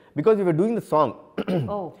ఒకటే, because you were doing the song.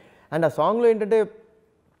 And ఆ సాంగ్లో ఏంటంటే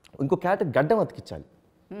ఇంకో క్యారెక్టర్ గడ్డం అతికించాలి.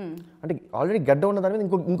 అంటే ఆల్రెడీ గడ్డ ఉన్న దాని మీద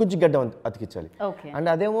ఇంకొంచెం గడ్డం అతికించాలి. అండ్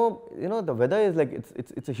అదేమో the weather is like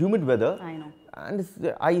it's humid weather and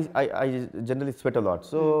I generally sweat a lot.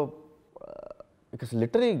 So ఇక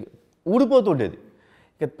లిటరీ ఊడిపోతుండేది.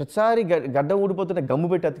 ఇక ప్రతిసారి గడ్డ ఊడిపోతుంటే గమ్ము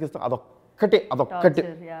పెట్టి అతికిస్తాం, అదొక్కటే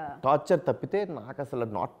టార్చర్ తప్పితే నాకు అసలు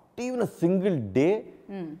not even a single day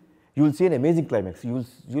you will see an amazing climax. You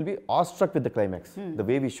will be awestruck with the climax, the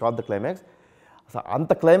way we shot the climax. అసలు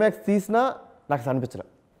అంత క్లైమాక్స్ తీసినా నాకు అనిపించలే,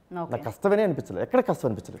 నాకు కష్టమనే అనిపించలేదు, ఎక్కడ కష్టం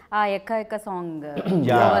అనిపించలేదు. ఆ ఎక్క సాంగ్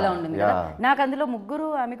గోవాలో ఉంటుంది కదా, నాకు అందులో 3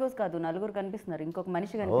 అమిగోస్ కాదు 4 కనిపిస్తున్నారు, ఇంకొక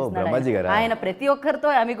మనిషి కనిపిస్తున్నారు. ఆయన ప్రతి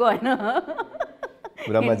ఒక్కరితో అమిగో, ఆయన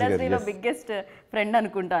ఇండస్ట్రీలో బిగ్గెస్ట్ ఫ్రెండ్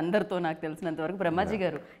అనుకుంటా అందరితో నాకు తెలిసినంత వరకు. బ్రహ్మాజీ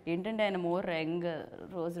గారు ఏంటంటే ఆయన మోర్ యంగ్,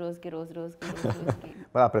 రోజు రోజుకి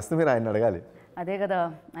ఆ ప్రశ్న మీరు ఆయన అడగాలి. అదే కదా,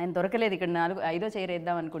 ఆయన దొరకలేదు ఇక్కడ 5వ చైర్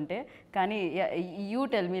వేద్దాం అనుకుంటే. కానీ యూ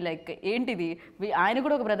టెల్ మీ లైక్ ఏంటిది, ఆయన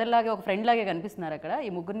కూడా ఒక బ్రదర్ లాగే ఒక ఫ్రెండ్ లాగే కనిపిస్తున్నారు అక్కడ.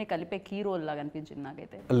 ఈ ముగ్గురిని కలిపే కీ రోల్ లాగా అనిపించింది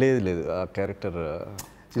నాకైతే. లేదు ఆ క్యారెక్టర్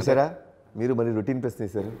చూసారా మీరు, మరి రొటీన్ ప్రశ్న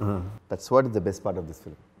వేశారు. That's what is the best part of this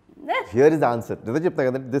film. Here is the answer. నిజం చెప్తా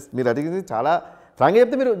కదండి, దిస్ మీరు అడిగింది చాలా ఫ్రాంక్గా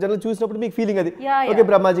చెప్తే మీరు జనరల్ చూసినప్పుడు మీకు ఫీలింగ్ అది, ఓకే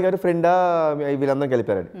బ్రహ్మాజీ గారు ఫ్రెండా వీళ్ళందరూ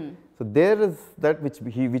కలిపారని. So there is that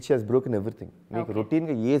which has broken everything. మీకు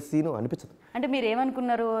రొటీన్గా ఏ సీను అనిపించదు. అంటే మీరు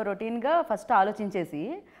ఏమనుకున్నారు, రొటీన్గా ఫస్ట్ ఆలోచించేసి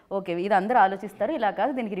ఓకే ఇది అందరూ ఆలోచిస్తారు ఇలా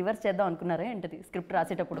కాదు దీనికి రివర్స్ చేద్దాం అనుకున్నారా ఏంటది స్క్రిప్ట్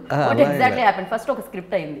రాసేటప్పుడు? What exactly happened? ఫస్ట్ ఒక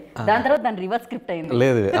స్క్రిప్ట్ అయింది, దాని తర్వాత దాని రివర్స్ స్క్రిప్ట్ అయింది.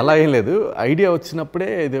 లేదు అలా ఏం లేదు, ఐడియా వచ్చినప్పుడే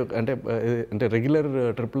ఇది అంటే రెగ్యులర్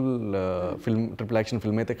ట్రిపుల్ యాక్షన్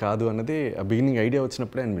ఫిల్మ్ అయితే కాదు అన్నది బిగినింగ్ ఐడియా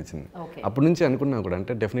వచ్చినప్పుడే అనిపించింది. అప్పటి నుంచి అనుకున్నా కూడా,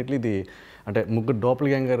 అంటే డెఫినెట్లీ ఇది అంటే 3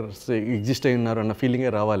 డోపల్ గ్యాంగర్స్ ఎగ్జిస్ట్ అయి ఉన్నారు అన్న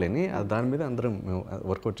ఫీలింగే రావాలని దాని మీద అందరం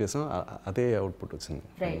వర్కౌట్ చేసాం, అదే అవుట్పుట్ వచ్చింది.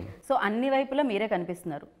 రైట్. సో అన్ని వైపులా మీరే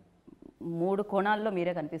కనిపిస్తున్నారు, 3 కోణాల్లో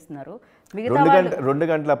మీరే కనిపిస్తున్నారు. 2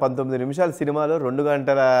 గంటల 19 నిమిషాల సినిమాలో 2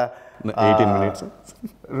 గంటల 18 మినిట్స్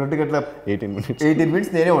 2 గంటల 18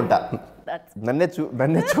 మినిట్స్ నేనే ఉంటా. నన్నే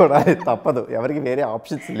చూడాలి తప్పదు, ఎవరికి వేరే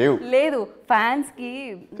ఆప్షన్స్ లేవు. లేదు, ఫ్యాన్స్కి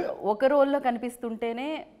ఒక రోల్లో కనిపిస్తుంటేనే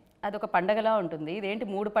అదొక పండగలా ఉంటుంది. ఇదేంటి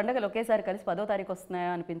 3 పండుగలు ఒకేసారి కలిసి 10వ తారీఖు వస్తున్నాయా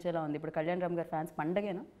అనిపించేలా ఉంది. ఇప్పుడు కళ్యాణ్ రామ్ గారి ఫ్యాన్స్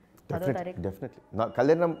పండగేనా 10వ తారీఖు? డెఫినెట్లీ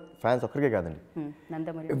కళ్యాణ్ రామ్ ఫ్యాన్స్ ఒక్కరికే కాదండి,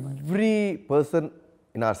 every person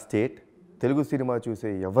in our state Telugu cinema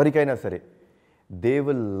చూసే ఎవరికైనా సరే they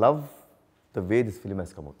will love the way this film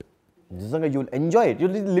Hess come out. నిజంగా you will enjoy it,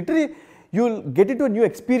 literally you will get it to new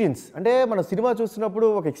experience. అంటే మన సినిమా చూస్తున్నప్పుడు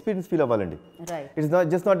ఒక ఎక్స్పీరియన్స్ ఫీల్ అవ్వాలండి. It's not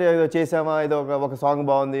just not ఏదో చేసామా, ఏదో ఒక సాంగ్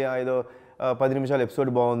బాగుంది, ఏదో 10 నిమిషాల ఎపిసోడ్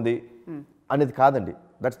బాగుంది అనేది కాదండి.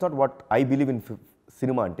 That's not what I believe in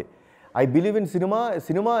cinema. అంటే I believe in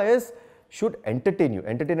cinema is should entertain you.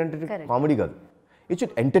 Entertain అంటే కామెడీ కాదు, it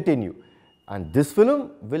should entertain you. And this film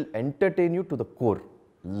will entertain you to the core.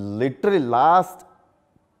 Literally last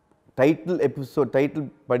title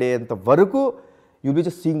పడేంత వరకు you'll be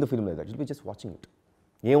just seeing the film like that. You'll be just watching it.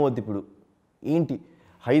 ఏమవుద్ది ఇప్పుడు ఏంటి,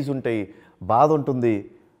 highs ఉంటాయి, బాధ ఉంటుంది,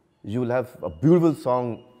 you will have a beautiful song,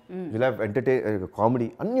 you'll have comedy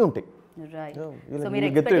అన్నీ ఉంటాయి. రైట్. సో మీరు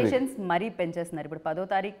ఎక్స్పెక్టేషన్స్ మరీ పెంచేస్తున్నారు. ఇప్పుడు 10వ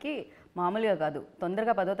తారీఖుకి మామూలుగా కాదు,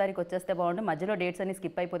 తొందరగా 10వ తారీఖు వచ్చేస్తే బాగుంటుంది, మధ్యలో డేట్స్ అన్ని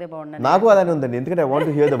స్కిప్ అయిపోతే బాగుంటుంది. నాకు అలానే ఉందండి, ఎందుకంటే I want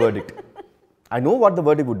to hear the verdict. I know what the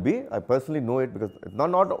verdict would be. I personally know it because it's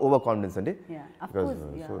not overconfidence andi.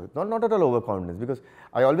 So it's not at all overconfidence because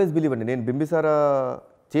I always believe and నేను బింబిసారా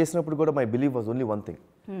చేసినప్పుడు కూడా my belief was only one thing.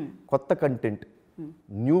 కొత్త content,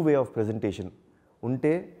 new way of presentation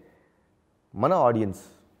ఉంటే మన audience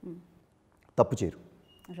తప్పు చేయరు,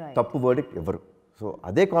 తప్పు verdict ఇవ్వరు. సో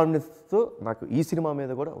అదే కాన్ఫిడెన్స్తో నాకు ఈ సినిమా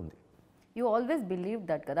మీద కూడా ఉంది. యూ ఆల్వేస్ బిలీవ్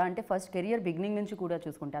దట్ కదా, అంటే ఫస్ట్ కెరియర్ బిగినింగ్ నుంచి కూడా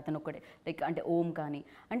చూసుకుంటే అతను ఒక్కడే లైక్ అంటే ఓం కానీ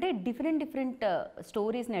అంటే డిఫరెంట్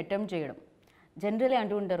స్టోరీస్ని అటెంప్ట్ చేయడం, జనరలీ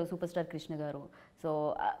అంటూ ఉంటారు సూపర్ స్టార్ కృష్ణ గారు. సో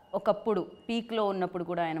ఒకప్పుడు పీక్లో ఉన్నప్పుడు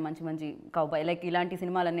కూడా ఆయన మంచి మంచి కౌబాయ్ లైక్ ఇలాంటి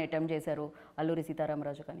సినిమాలన్నీ అటెంప్ట్ చేశారు, అల్లూరి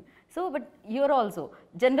సీతారామరాజు కానీ. So but you're also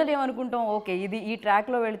general ఏమనుకుంటాం, ఓకే ఇది ఈ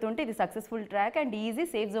ట్రాక్లో వెళుతుంటే ఇది successful track and easy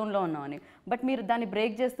safe జోన్లో ఉన్నాం అని. బట్ మీరు దాన్ని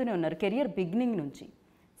బ్రేక్ చేస్తూనే ఉన్నారు కెరియర్ బిగినింగ్ నుంచి.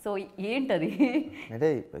 సో ఏంటది? అంటే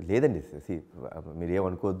లేదండి, మీరు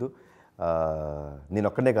ఏమనుకోవద్దు, నేను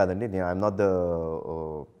ఒక్కనే కాదండి, నేను ఐఎమ్ నాట్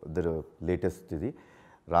ద లేటెస్ట్. ఇది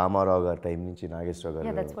రామారావు గారి టైం నుంచి నాగేశ్వరరావు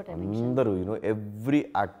గారు అందరూ every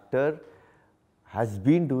actor has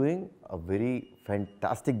been doing a very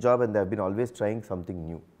fantastic job and they have been always trying something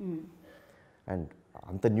new. And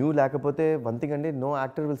అంత న్యూ లేకపోతే వన్ థింగ్ అండి, no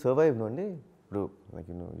actor will survive. No అండి, ఇప్పుడు లైక్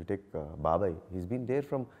యూ టేక్ బాబాయ్, he's been there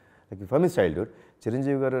from from his childhood.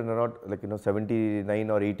 Chiranjeevi గారు not like 79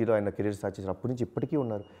 or 80లో ఆయన career start చేశారు, అప్పటి నుంచి ఇప్పటికీ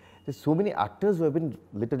ఉన్నారు. So many actors who have been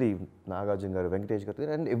literally, Nagarjuna గారు, వెంకటేష్ గారు,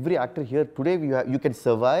 and every actor here today you can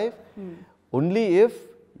survive only if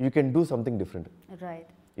you can do something different. Right.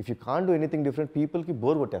 If you can't do anything different పీపుల్కి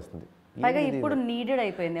bore కొట్టేస్తుంది. పైగా ఇప్పుడు నీడెడ్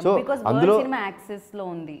అయిపోయింది because cinema యాక్సెస్లో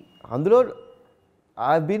ఉంది. అందులో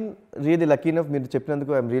I been really lucky enough, మీరు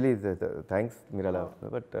చెప్పినందుకు I'm really thanks. మీరు అలా,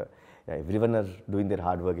 but everyone are doing their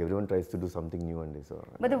hard work, everyone tries to do something new అండి. So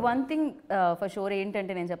but one thing for sure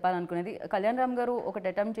ఏంటంటే నేను చెప్పాలనుకునేది, కళ్యాణ్ రామ్ గారు ఒకటి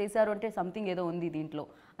అటెంప్ట్ చేశారు అంటే సంథింగ్ ఏదో ఉంది దీంట్లో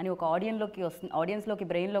అని ఒక ఆడియన్స్లోకి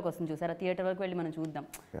బ్రెయిన్లోకి వస్తుంది. చూసారా, థియేటర్ వరకు వెళ్ళి మనం చూద్దాం.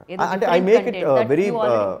 అంటే I make it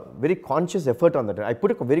very conscious effort on that. I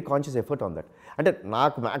put a very conscious effort on that. అంటే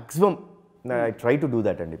నాకు maximum I try to do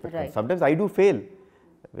that అండి. Sometimes I do fail,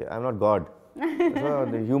 I'm not God.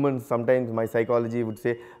 Humans sometimes my psychology would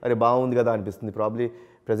say అరే బాగుంది కదా అనిపిస్తుంది, probably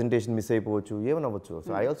presentation miss అయిపోవచ్చు, ఏమనవచ్చు.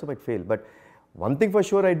 So I also might fail, but one thing for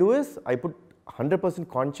sure I do is I put 100%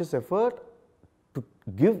 conscious effort to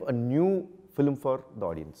give a new film for the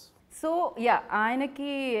audience. So yeah,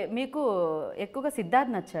 ఆయనకి మీకు ఎక్కువగా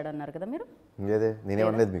సిద్ధార్థ్ నచ్చాడు అన్నారు కదా మీరు? లేదే,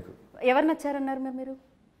 నేనేమనలేదు. మీకు ఎవరు నచ్చారన్నారు మీరు?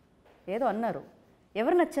 ఏదో అన్నారు,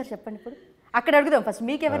 ఎవరు నచ్చారు చెప్పండి. ఇప్పుడు అక్కడ అడుగుదాం ఫస్ట్,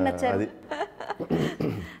 మీకు ఎవరు నచ్చారు?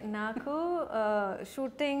 నాకు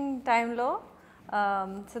షూటింగ్ టైంలో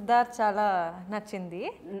సిద్ధార్థ్ చాలా నచ్చింది.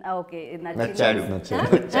 ఓకే,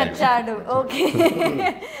 నచ్చాడు. ఓకే,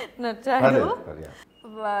 నచ్చాడు.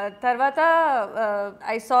 తర్వాత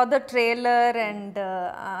I saw the trailer and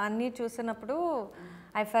అన్నీ చూసినప్పుడు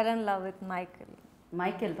I fell in love with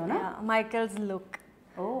మైకెల్తోనా? Michaels look.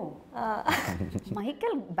 Oh,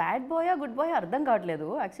 Michael bad బాయా good bye అర్థం కావట్లేదు.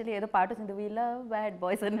 యాక్చువల్లీ ఏదో పాట వచ్చింది, వీ లవ్ బ్యాడ్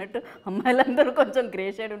బాయ్స్ అన్నట్టు. అమ్మాయిలందరూ కొంచెం గ్రే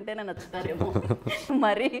షేడ్ ఉంటేనే నచ్చుతారేమో.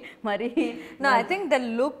 మరి No, I think the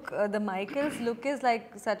look, the Michael's look is like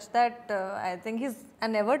such that I think I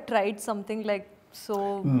never tried something like so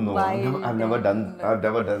wild. I've never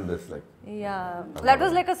done this like. Yeah, that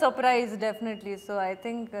was like a surprise, definitely. So I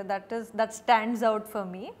think that stands out for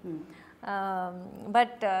me.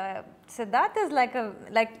 But Siddharth is like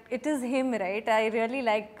it is him, right? I really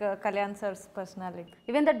like Kalyan sir's personality.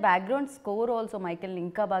 Even that background score also మైకెల్ని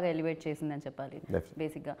ఇంకా బాగా elevate చేసిందని చెప్పాలి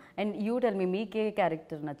బేసిక్గా. And you tell me, మీకే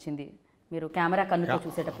character నచ్చింది మీరు camera కన్నుతో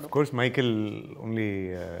చూసేటప్పుడు? Of course Michael only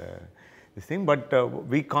this thing, but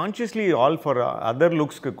we consciously all for other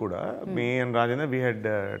looks kuda me and Rajendra we had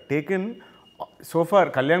taken so far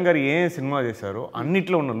Kalyan garu A cinema చేశారో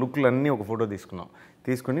అన్నిట్లో ఉన్న లుక్లు అన్నీ ఒక photo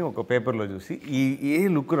తీసుకుని ఒక పేపర్లో చూసి ఏ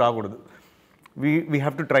లుక్ రాకూడదు, we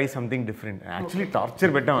have to try something different. Actually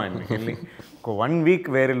torture పెట్టాం ఆయన్ని వెళ్ళి. ఒక 1 week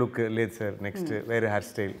వేరే లుక్, లేదు సార్ నెక్స్ట్ వేరే హెయిర్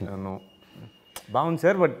స్టైల్, నో బాగుంది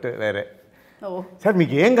సార్ బట్ వేరే సార్,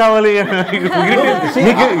 మీకు ఏం కావాలి?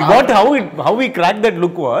 How we crack that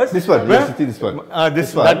look was this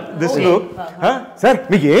look. Sir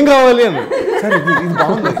మీకు ఏం కావాలి అని, సార్ ఇది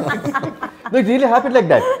బాగుంది. It really happened like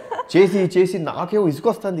that. చేసి నాకేమో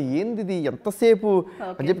ఇసుకొస్తుంది, ఏంది ఇది ఎంతసేపు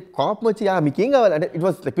అని చెప్పి కోపం వచ్చి మీకేం కావాలి అంటే it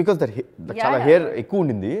was like because that చాలా హెయిర్ ఎక్కువ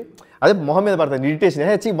ఉండింది, అదే మొహం మీద పడుతుంది,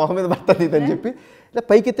 ఇరిటేషన్ మొహం మీద పడుతుంది అని చెప్పి ఇలా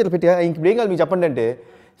పైకి ఎత్తి పెట్టి ఇంకేం కావాలి మీకు చెప్పండి అంటే,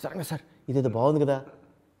 సరే సార్ ఇదేదో బాగుంది కదా.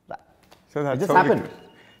 So that's how happened.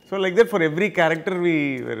 So like that for every character we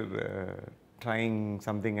were trying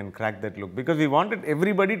something and crack that look because we wanted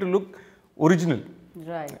everybody to look original.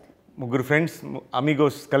 Right. Mugguru friends,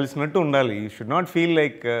 amigos కలిసినట్టు ఉండాలి. You should not feel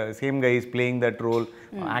like same guy is playing that role,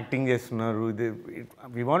 acting చేస్తున్నారు.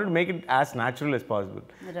 We wanted to make it as natural as possible.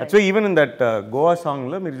 Right. That's why even in that Goa song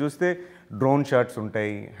లో మీరు చూస్తే drone shots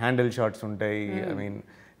ఉంటాయి, handle shots ఉంటాయి. I mean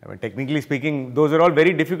technically speaking those are all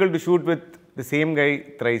very difficult to shoot with the same guy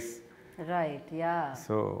thrice. Right, yeah.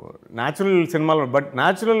 So natural సినిమాలో, but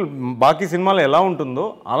natural బాకీ సినిమాలో ఎలా ఉంటుందో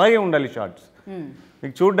అలాగే ఉండాలి షార్ట్స్.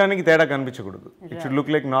 మీకు చూడడానికి తేడా కనిపించకూడదు. It should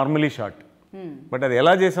look like normally short. But అది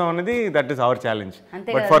ఎలా చేసాం అనేది that is our challenge.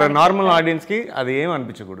 But for a normal ఆడియన్స్కి అది ఏం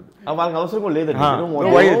అనిపించకూడదు. వాళ్ళకి అవసరం కూడా లేదండి.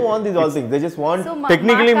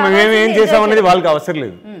 టెక్నికలీ మేము ఏం చేసాం అనేది వాళ్ళకి అవసరం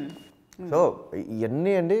లేదు. సో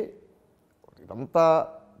ఇవన్నీ అండి ఇదంతా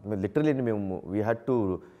లిటరలీ మేము we had to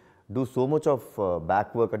do so much of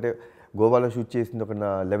back work. అంటే గోవాలో షూట్ చేసింది ఒక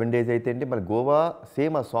 11 days అయితే అండి, మన గోవా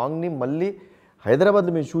సేమ్ ఆ సాంగ్ని మళ్ళీ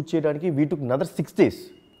హైదరాబాద్లో మేము షూట్ చేయడానికి వీ టుక్ another 6 days.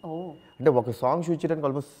 అంటే ఒక సాంగ్ షూట్ చేయడానికి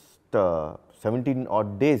almost 17 odd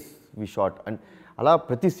days we shot. And అలా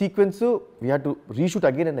ప్రతి sequence we had to reshoot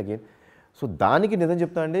again and again. So దానికి నిజం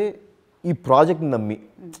చెప్తా అండి, ఈ ప్రాజెక్ట్ని నమ్మి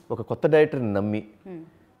ఒక కొత్త డైరెక్టర్ని నమ్మి,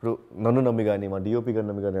 ఇప్పుడు నన్ను నమ్మి కానీ మా డిఓపి గారిని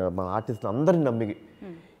నమ్మి కానీ మా ఆర్టిస్ట్ని అందరిని నమ్మి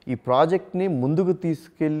ఈ ప్రాజెక్ట్ని ముందుకు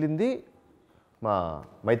తీసుకెళ్ళింది మా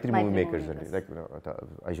మైత్రి మూవీ మేకర్స్ అండి. Like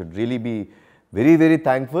I should really be very very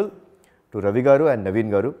thankful to Ravi గారు అండ్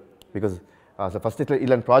నవీన్ గారు. బికాజ్ అసలు ఫస్ట్ ఇట్లా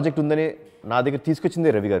ఇలాంటి ప్రాజెక్ట్ ఉందని నా దగ్గర తీసుకొచ్చిందే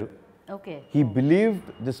రవి గారు. He believed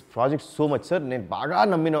this project so much. Sir నేను బాగా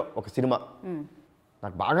నమ్మిన ఒక సినిమా,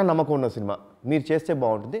 నాకు బాగా నమ్మకం ఉన్న సినిమా, మీరు చేస్తే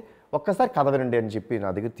బాగుంటుంది, ఒక్కసారి కథ వినండి అని చెప్పి నా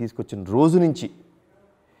దగ్గర తీసుకొచ్చిన రోజు నుంచి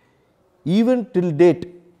ఈవెన్ టిల్ డేట్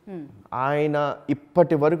ఆయన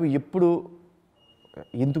ఇప్పటి వరకు ఎప్పుడు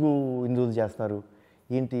ఎందుకు ఇందులో చేస్తున్నారు,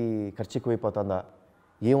 ఏంటి ఖర్చు ఎక్కువైపోతుందా,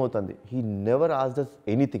 ఏమవుతుంది, he never asked us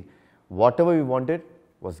anything. What ever we wanted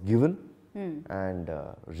was given. And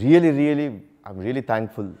really I'm really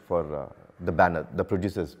thankful for the banner, the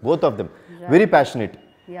producers, both of them very passionate.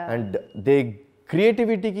 And they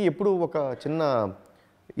క్రియేటివిటీకి ఎప్పుడు ఒక చిన్న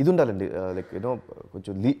ఇది ఉండాలండి, లైక్ యూనో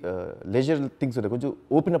కొంచెం లెజర్ థింగ్స్ ఉంటాయి, కొంచెం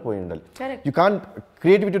open up అయి ఉండాలి. యూ కాంట్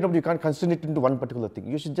క్రియేటివిటీ ఉన్నప్పుడు you can't concentrate in to one particular thing.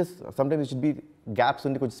 You should just sometimes you should be gaps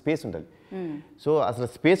ఉండి కొంచెం స్పేస్ ఉండాలి. సో అసలు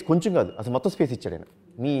స్పేస్ కొంచెం కాదు, అసలు మొత్తం స్పేస్ ఇచ్చాడు ఆయన.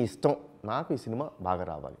 మీ ఇష్టం, నాకు ఈ సినిమా బాగా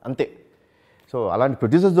రావాలి అంతే. సో అలాంటి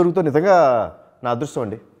ప్రొడ్యూసర్స్ దొరుకుతాం నిజంగా నా అదృష్టం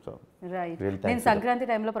అండి. So right. నేను సంక్రాంతి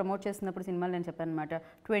టైంలో ప్రమోట్ చేస్తున్నప్పుడు సినిమాలు నేను చెప్పాను అనమాట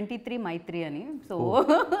 23 మైత్రి అని. సో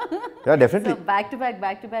బ్యాక్ టు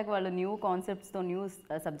బ్యాక్ వాళ్ళు new కాన్సెప్ట్స్తో, new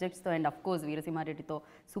సబ్జెక్ట్స్తో, and of course వీరసింహారెడ్డితో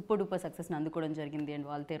super duper సక్సెస్ని అందుకోవడం జరిగింది. అండ్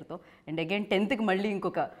వాల్తేరుతో, అండ్ అగైన్ 10th మళ్ళీ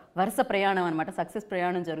ఇంకొక వరుస ప్రయాణం అనమాట, సక్సెస్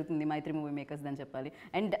ప్రయాణం జరుగుతుంది మైత్రి మూవీ మేకర్స్ అని చెప్పాలి.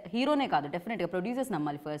 అండ్ హీరోనే కాదు, డెఫినెట్గా ప్రొడ్యూసర్స్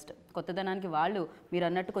నమ్మాలి ఫస్ట్. కొత్తదనానికి వాళ్ళు మీరు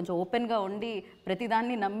అన్నట్టు కొంచెం ఓపెన్గా ఉండి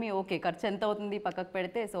ప్రతిదాన్ని నమ్మి ఓకే ఖర్చు ఎంత అవుతుంది పక్కకు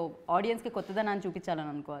పెడితే, సో ఆడియన్స్కి కొత్తదనాన్ని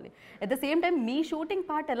చూపించాలని అనుకోవాలి. At the same time me shooting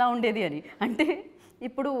part ఎలా ఉండేది అని అంటే,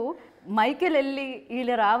 ఇప్పుడు మైకేల్ వెళ్ళి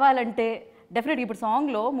వీళ్ళు రావాలంటే డెఫినెట్గా ఇప్పుడు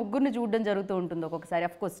సాంగ్లో ముగ్గురిని చూడడం జరుగుతూ ఉంటుంది ఒక్కొక్కసారి.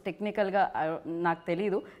 అఫ్ కోర్స్ టెక్నికల్గా నాకు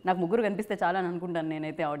తెలియదు, నాకు ముగ్గురు కనిపిస్తే చాలా అని అనుకుంటాను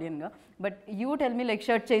నేనైతే ఆడియన్గా. But you tell me like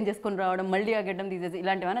shirt change చేసుకొని రావడం, మళ్ళీ ఆ గడ్డం తీసేసి,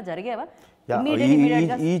 ఇలాంటివైనా జరిగేవా?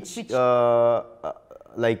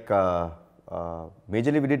 Like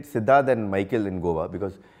majorly we did Siddharth and Michael in Goa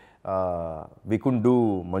because we couldn't do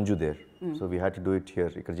Manju there. So we had to do it here.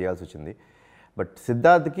 ఇక్కడ చేయాల్సి వచ్చింది. బట్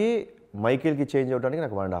సిద్ధార్థ్కి మైకేల్కి చేంజ్ అవ్వడానికి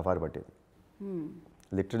నాకు 1.5 hours పట్టేది.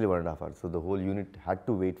 Literally 1.5 hours. So the whole unit had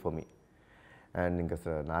to wait for me. And ఇంకా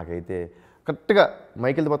sir నాకైతే కరెక్ట్గా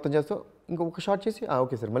మైకేల్తో మొత్తం చేస్తూ ఇంకొక షాట్ చేసి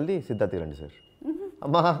ఓకే సార్ మళ్ళీ సిద్ధార్థ్కి రండి సార్.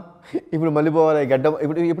 అమ్మా ఇప్పుడు మళ్ళీ పోవాలి గడ్డం.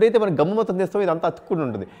 ఎప్పుడైతే మనం గమ్ము మొత్తం చేస్తామో ఇదంతా అతుక్కుని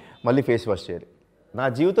ఉంటుంది, మళ్ళీ ఫేస్ వాష్ చేయాలి. నా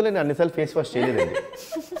జీవితంలో నేను అన్నిసార్లు ఫేస్ వాష్ చేయలేదండి.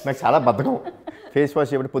 నాకు చాలా బద్ధకం ఫేస్ వాష్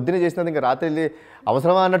చేయబట్టి. పొద్దున్నే చేసినది ఇంకా రాత్రి వెళ్ళి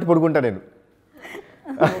అవసరమా అన్నట్టు పడుకుంటా నేను.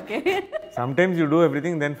 Sometimes you do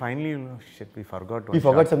everything, then finally you know, shit, we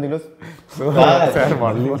forgot something else. So sir,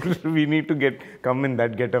 we need to come in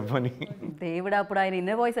that get up money. దేవుడా అప్పుడు ఆయన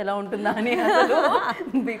ఇన్నర్ వాయిస్ ఎలా ఉంటుందా అని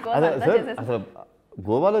అసలు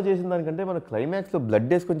గోవాలో చేసిన దానికంటే మన క్లైమాక్స్లో బ్లడ్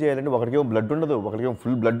వేసుకొని చేయాలంటే ఒకరికేమో బ్లడ్ ఉండదు, ఒకరికేమో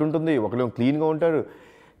ఫుల్ బ్లడ్ ఉంటుంది, ఒకరికేమో క్లీన్గా ఉంటారు.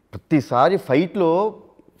 ప్రతిసారి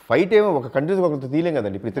ఫైట్ ఏమో ఒక కంట్రీస్ ఒకరితో తీయలేం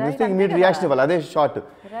కదండి. ఇప్పుడు తెలిస్తే ఇమీడియట్ రియాక్షన్ ఇవ్వాలి, అదే షార్ట్.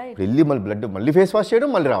 వెళ్ళి మళ్ళీ బ్లడ్ మళ్ళీ ఫేస్ వాష్ చేయడం,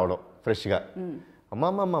 మళ్ళీ రావడం ఫ్రెష్గా.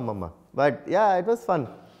 అమ్మమ్మ. But yeah it was fun.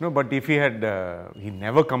 No, but if he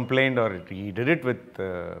never complained, or he did it with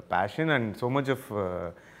passion and so much of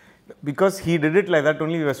because he did it like that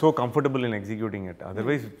only, we were so comfortable in executing it.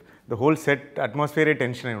 Otherwise the whole set atmosphere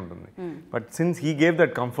tension ayi untundi. But since he gave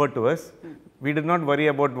that comfort to us, we did not worry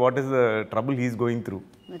about what is the trouble he is going through.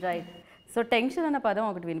 Right. So tension అన్న పదం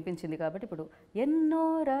ఒకటి వినిపించింది కాబట్టి ఇప్పుడు ఎన్నో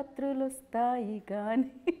రాత్రులు వస్తాయి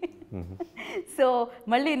కానీ సో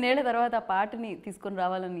మళ్ళీ ఇన్నేళ్ల తర్వాత ఆ పాటని తీసుకొని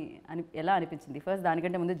రావాలని ఎలా అనిపించింది? ఫస్ట్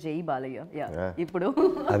దానికంటే ముందు జై బాలయ్య. ఇప్పుడు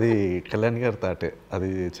అది కళ్యాణ్ గారి థాట్, అది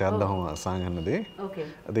చేద్దాం ఆ సాంగ్ అన్నది.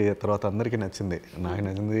 అది తర్వాత అందరికీ నచ్చింది, నాకు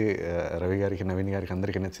నచ్చింది, రవి గారికి, నవీన్ గారికి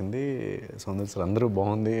అందరికీ నచ్చింది. సౌందర్య అందరూ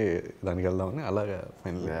బాగుంది, దానికి వెళ్దామని అలాగా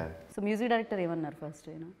ఫైనల్. సో మ్యూజిక్ డైరెక్టర్ ఏమన్నారు ఫస్ట్?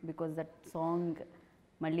 బికాస్ దట్ సాంగ్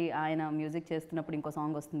మళ్ళీ ఆయన మ్యూజిక్ చేస్తున్నప్పుడు ఇంకో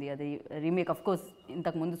సాంగ్ వస్తుంది, అది రీమేక్. అఫ్ కోర్స్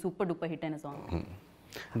ఇంతకు ముందు సూపర్ డూపర్ హిట్ అయిన సాంగ్.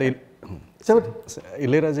 అంటే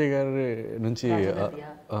ఇళయరాజా గారి నుంచి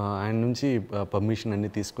ఆయన నుంచి పర్మిషన్ అన్ని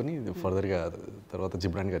తీసుకొని ఫర్దర్గా తర్వాత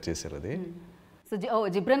జిబ్రాన్ గారు చేశారు అది. సో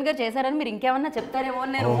జిబ్రాన్ గారు చేశారని మీరు ఇంకేమన్నా చెప్తారేమో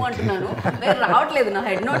అని నేను అంటున్నాను. మీరు రావట్లేదు, నా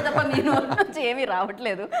హెడ్ నోట్ తప్ప మీ నోట్ నుంచి ఏమీ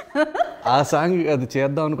రావట్లేదు. ఆ సాంగ్ అది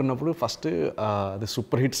చేద్దాం అనుకున్నప్పుడు ఫస్ట్ అది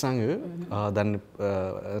సూపర్ హిట్ సాంగ్, దాన్ని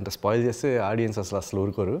అంటే స్పాయిల్ చేస్తే ఆడియన్స్ అసలు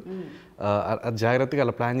ఊరుకోరు. జాగ్రత్తగా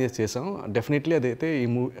అలా ప్లాన్ చేసి చేసాం. డెఫినెట్లీ అదైతే ఈ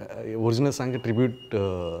ఒరిజినల్ సాంగ్ ట్రిబ్యూట్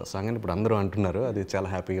సాంగ్ అని ఇప్పుడు అందరూ అంటున్నారు. అది చాలా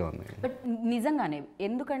హ్యాపీగా ఉంది. బట్ నిజంగానే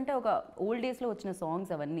ఎందుకంటే ఒక ఓల్డ్ డేస్లో వచ్చిన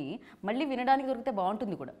సాంగ్స్ అవన్నీ మళ్ళీ వినడానికి దొరికితే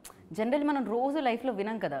బాగుంటుంది కూడా. జనరల్ మనం రోజు లైఫ్లో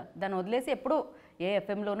వినాం కదా, దాన్ని వదిలేసి ఎప్పుడో ఏ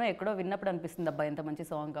ఎఫ్ఎంలోనో ఎక్కడో విన్నప్పుడు అనిపిస్తుంది అబ్బా ఎంత మంచి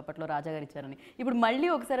సాంగ్ అప్పట్లో రాజా గారు ఇచ్చారని. ఇప్పుడు మళ్ళీ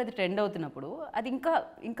ఒకసారి అది ట్రెండ్ అవుతున్నప్పుడు అది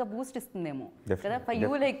ఇంకా బూస్ట్ ఇస్తుందేమో కదా. ఫర్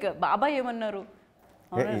యూ లైక్ బాబాయ్ ఏమన్నారు?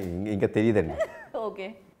 ఇంకా తెలియదండి. ఓకే.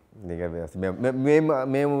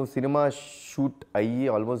 మేము సినిమా షూట్ అయ్యి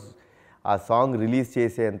ఆల్మోస్ట్ ఆ సాంగ్ రిలీజ్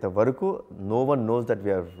చేసేంత వరకు no one knows that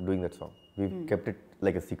we are doing that song. We kept it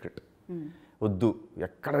like a secret. వద్దు,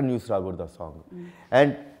 ఎక్కడ న్యూస్ రాకూడదు ఆ సాంగ్.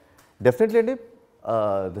 అండ్ డెఫినెట్లీ అండి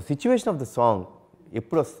the situation of the song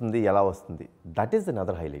ఎప్పుడు వస్తుంది, ఎలా వస్తుంది, that is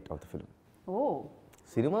another highlight of the film.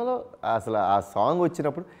 సినిమాలో అసలు ఆ సాంగ్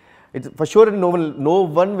వచ్చినప్పుడు it's for sure no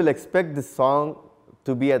one will expect this song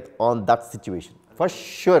to be on that situation for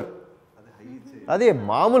sure. అదే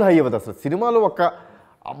మామూలు హై అవ్వదు అసలు. సినిమాలో ఒక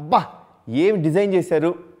అబ్బా ఏం డిజైన్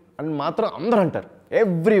చేశారు అని మాత్రం అందరూ అంటారు.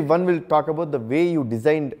 Every one will talk about the way you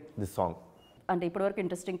designed this song. అంటే ఇప్పటివరకు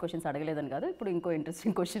ఇంట్రెస్టింగ్ క్వశ్చన్స్ అడగలేదని కాదు, ఇప్పుడు ఇంకో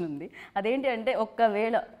ఇంట్రెస్టింగ్ క్వశ్చన్ ఉంది. అదేంటి అంటే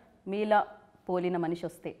ఒక్కవేళ మీలా పోలిన మనిషి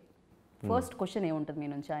వస్తే ఫస్ట్ క్వశ్చన్ ఏముంటుంది మీ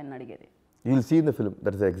నుంచి ఆయన అడిగేది? You will see in the film,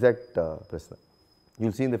 that is exact ప్రశ్న. You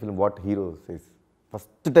will see in the film what hero says.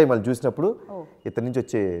 First time వాళ్ళు చూసినప్పుడు ఇతని నుంచి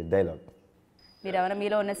వచ్చే డైలాగ్. మీరు ఏమైనా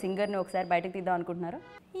మీలో ఉన్న సింగర్ని ఒకసారి బయటకు తీద్దాం అనుకుంటున్నారా?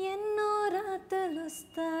 ఎన్నో రాతలు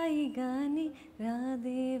వస్తాయి గాని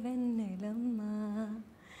రాదే వెన్నెలమ్మ,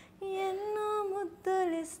 ఎన్నో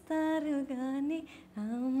ముద్దులిస్తారు గాని.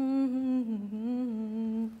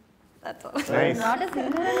 నాట్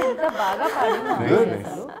సింగర్ అని ఎంత బాగా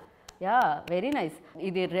పాడినారు. Yeah, very nice.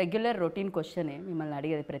 ఇది రెగ్యులర్ రొటీన్ క్వశ్చనే మిమ్మల్ని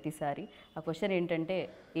అడిగేది ప్రతిసారి. ఆ క్వశ్చన్ ఏంటంటే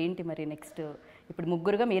ఏంటి మరి నెక్స్ట్? ఇప్పుడు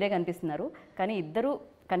ముగ్గురుగా మీరే కనిపిస్తున్నారు, కానీ ఇద్దరు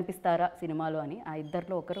కనిపిస్తారా సినిమాలో అని. ఆ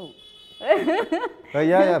ఇద్దరిలో ఒకరు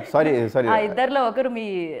ఆ ఇద్దరిలో ఒకరు మీ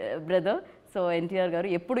బ్రదర్. సో ఎన్టీఆర్ గారు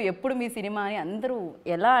ఎప్పుడు మీ సినిమా అని అందరూ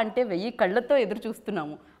ఎలా అంటే 1000 కళ్ళతో ఎదురు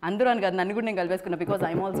చూస్తున్నాము. అందరూ అని కాదు, నన్ను కూడా నేను కలిపేసుకున్నా. బికాజ్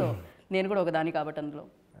ఐఎమ్ ఆల్సో, నేను కూడా ఒకదాని కాబట్టి అందులో.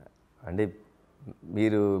 అంటే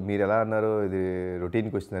మీరు ఎలా అన్నారో ఇది రొటీన్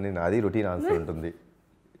క్వశ్చన్ అని, నాది రొటీన్ ఆన్సర్ ఉంటుంది.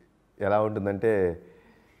 ఎలా ఉంటుందంటే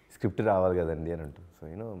స్క్రిప్ట్ రావాలి కదండి అని ఉంటుంది. సో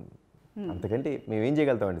యూనో అంతకంటే మేము ఏం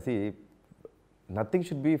చేయగలుగుతామండి. C nothing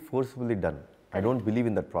should be forcefully done. I don't believe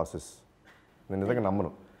in that process. నేను నిజంగా నమ్మను.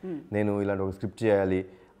 నేను ఇలాంటి ఒక స్క్రిప్ట్ చేయాలి,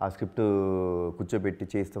 ఆ స్క్రిప్ట్ కూర్చోబెట్టి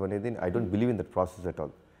చేస్తాం అనేది I don't believe in that process at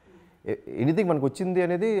all. Anything మనకు వచ్చింది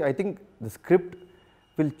అనేది I think the script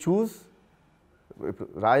will choose. ఇప్పుడు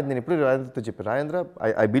నేను ఎప్పుడు రాజేంద్రతో చెప్పాను, Rajendra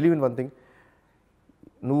I believe in one thing.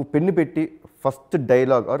 నువ్వు పెన్ను పెట్టి first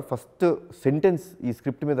dialogue or first sentence ఈ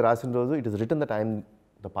స్క్రిప్ట్ మీద రాసిన రోజు it is return that I'm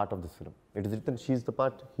the part of this film. It is return she is the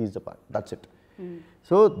part, he is the part, that's it.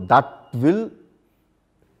 So that will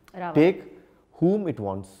take whom it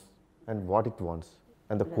wants and what it wants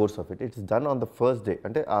and the course of it. It is done on the first day.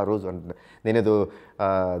 అంటే ఆ రోజు నేనేదో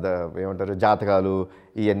ఏమంటారు జాతకాలు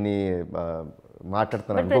ఇవన్నీ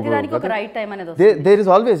మాట్లాడుతున్నాను. There is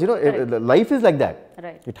always, you know, life is like that.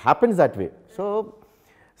 It happens that way. So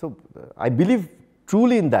I believe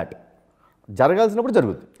truly in that. జరగాల్సినప్పుడు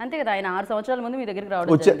జరుగుతుంది అంతే కదా. ఆయన 6 సంవత్సరాల ముందు మీ దగ్గరికి రావడం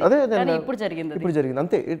జరిగింది, ఇప్పుడు జరిగింది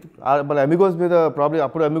అంతే. మళ్ళీ అమిగోస్ మీద ప్రాబ్లం,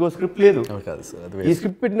 అప్పుడు అమిగోస్ స్క్రిప్ట్ లేదు. ఈ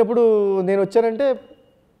స్క్రిప్ట్ పెట్టినప్పుడు నేను వచ్చానంటే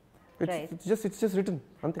ఇట్స్ జస్ట్ రిటన్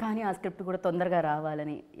అంతే. కానీ ఆ స్క్రిప్ట్ కూడా తొందరగా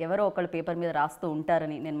రావాలని ఎవరో ఒకళ్ళు పేపర్ మీద రాస్తూ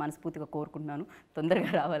ఉంటారని నేను మనస్ఫూర్తిగా కోరుకుంటున్నాను,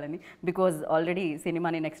 తొందరగా రావాలని. బికాజ్ ఆల్రెడీ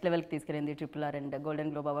సినిమాని నెక్స్ట్ లెవెల్కి తీసుకెళ్ళింది RRR and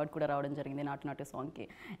golden globe award కూడా రావడం జరిగింది నాటు నాటు సాంగ్కి.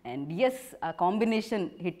 అండ్ ఎస్, ఆ కాంబినేషన్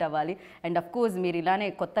హిట్ అవ్వాలి. అండ్ అఫ్ కోర్స్ మీరు ఇలానే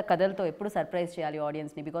కొత్త కథలతో ఎప్పుడు సర్ప్రైజ్ చేయాలి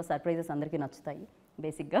ఆడియన్స్ని, బికాజ్ సర్ప్రైజెస్ అందరికీ నచ్చుతాయి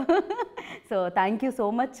బేసిక్గా. So thank you so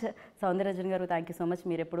much Soundararajan గారు, థ్యాంక్ యూ సో మచ్.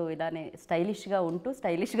 మీరు ఎప్పుడు ఇలానే స్టైలిష్గా ఉంటూ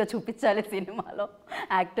స్టైలిష్గా చూపించాలి సినిమాలో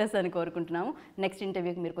యాక్టర్స్ అని కోరుకుంటున్నాము. నెక్స్ట్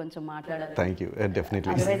ఇంటర్వ్యూకి మీరు కొంచెం మాట్లాడాలి. Thank you,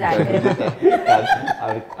 definitely.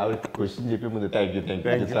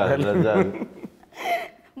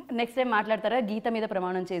 Next time మాట్లాడతారా గీత మీద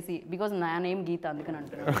ప్రమాణం చేసి? బికాజ్ నా నేమ్ గీత, అందుకని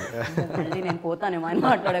అంటున్నాను. మళ్ళీ నేను పోతానేమో అని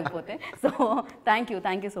మాట్లాడకపోతే. So thank you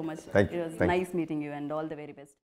so much. It was nice meeting you and all the very best.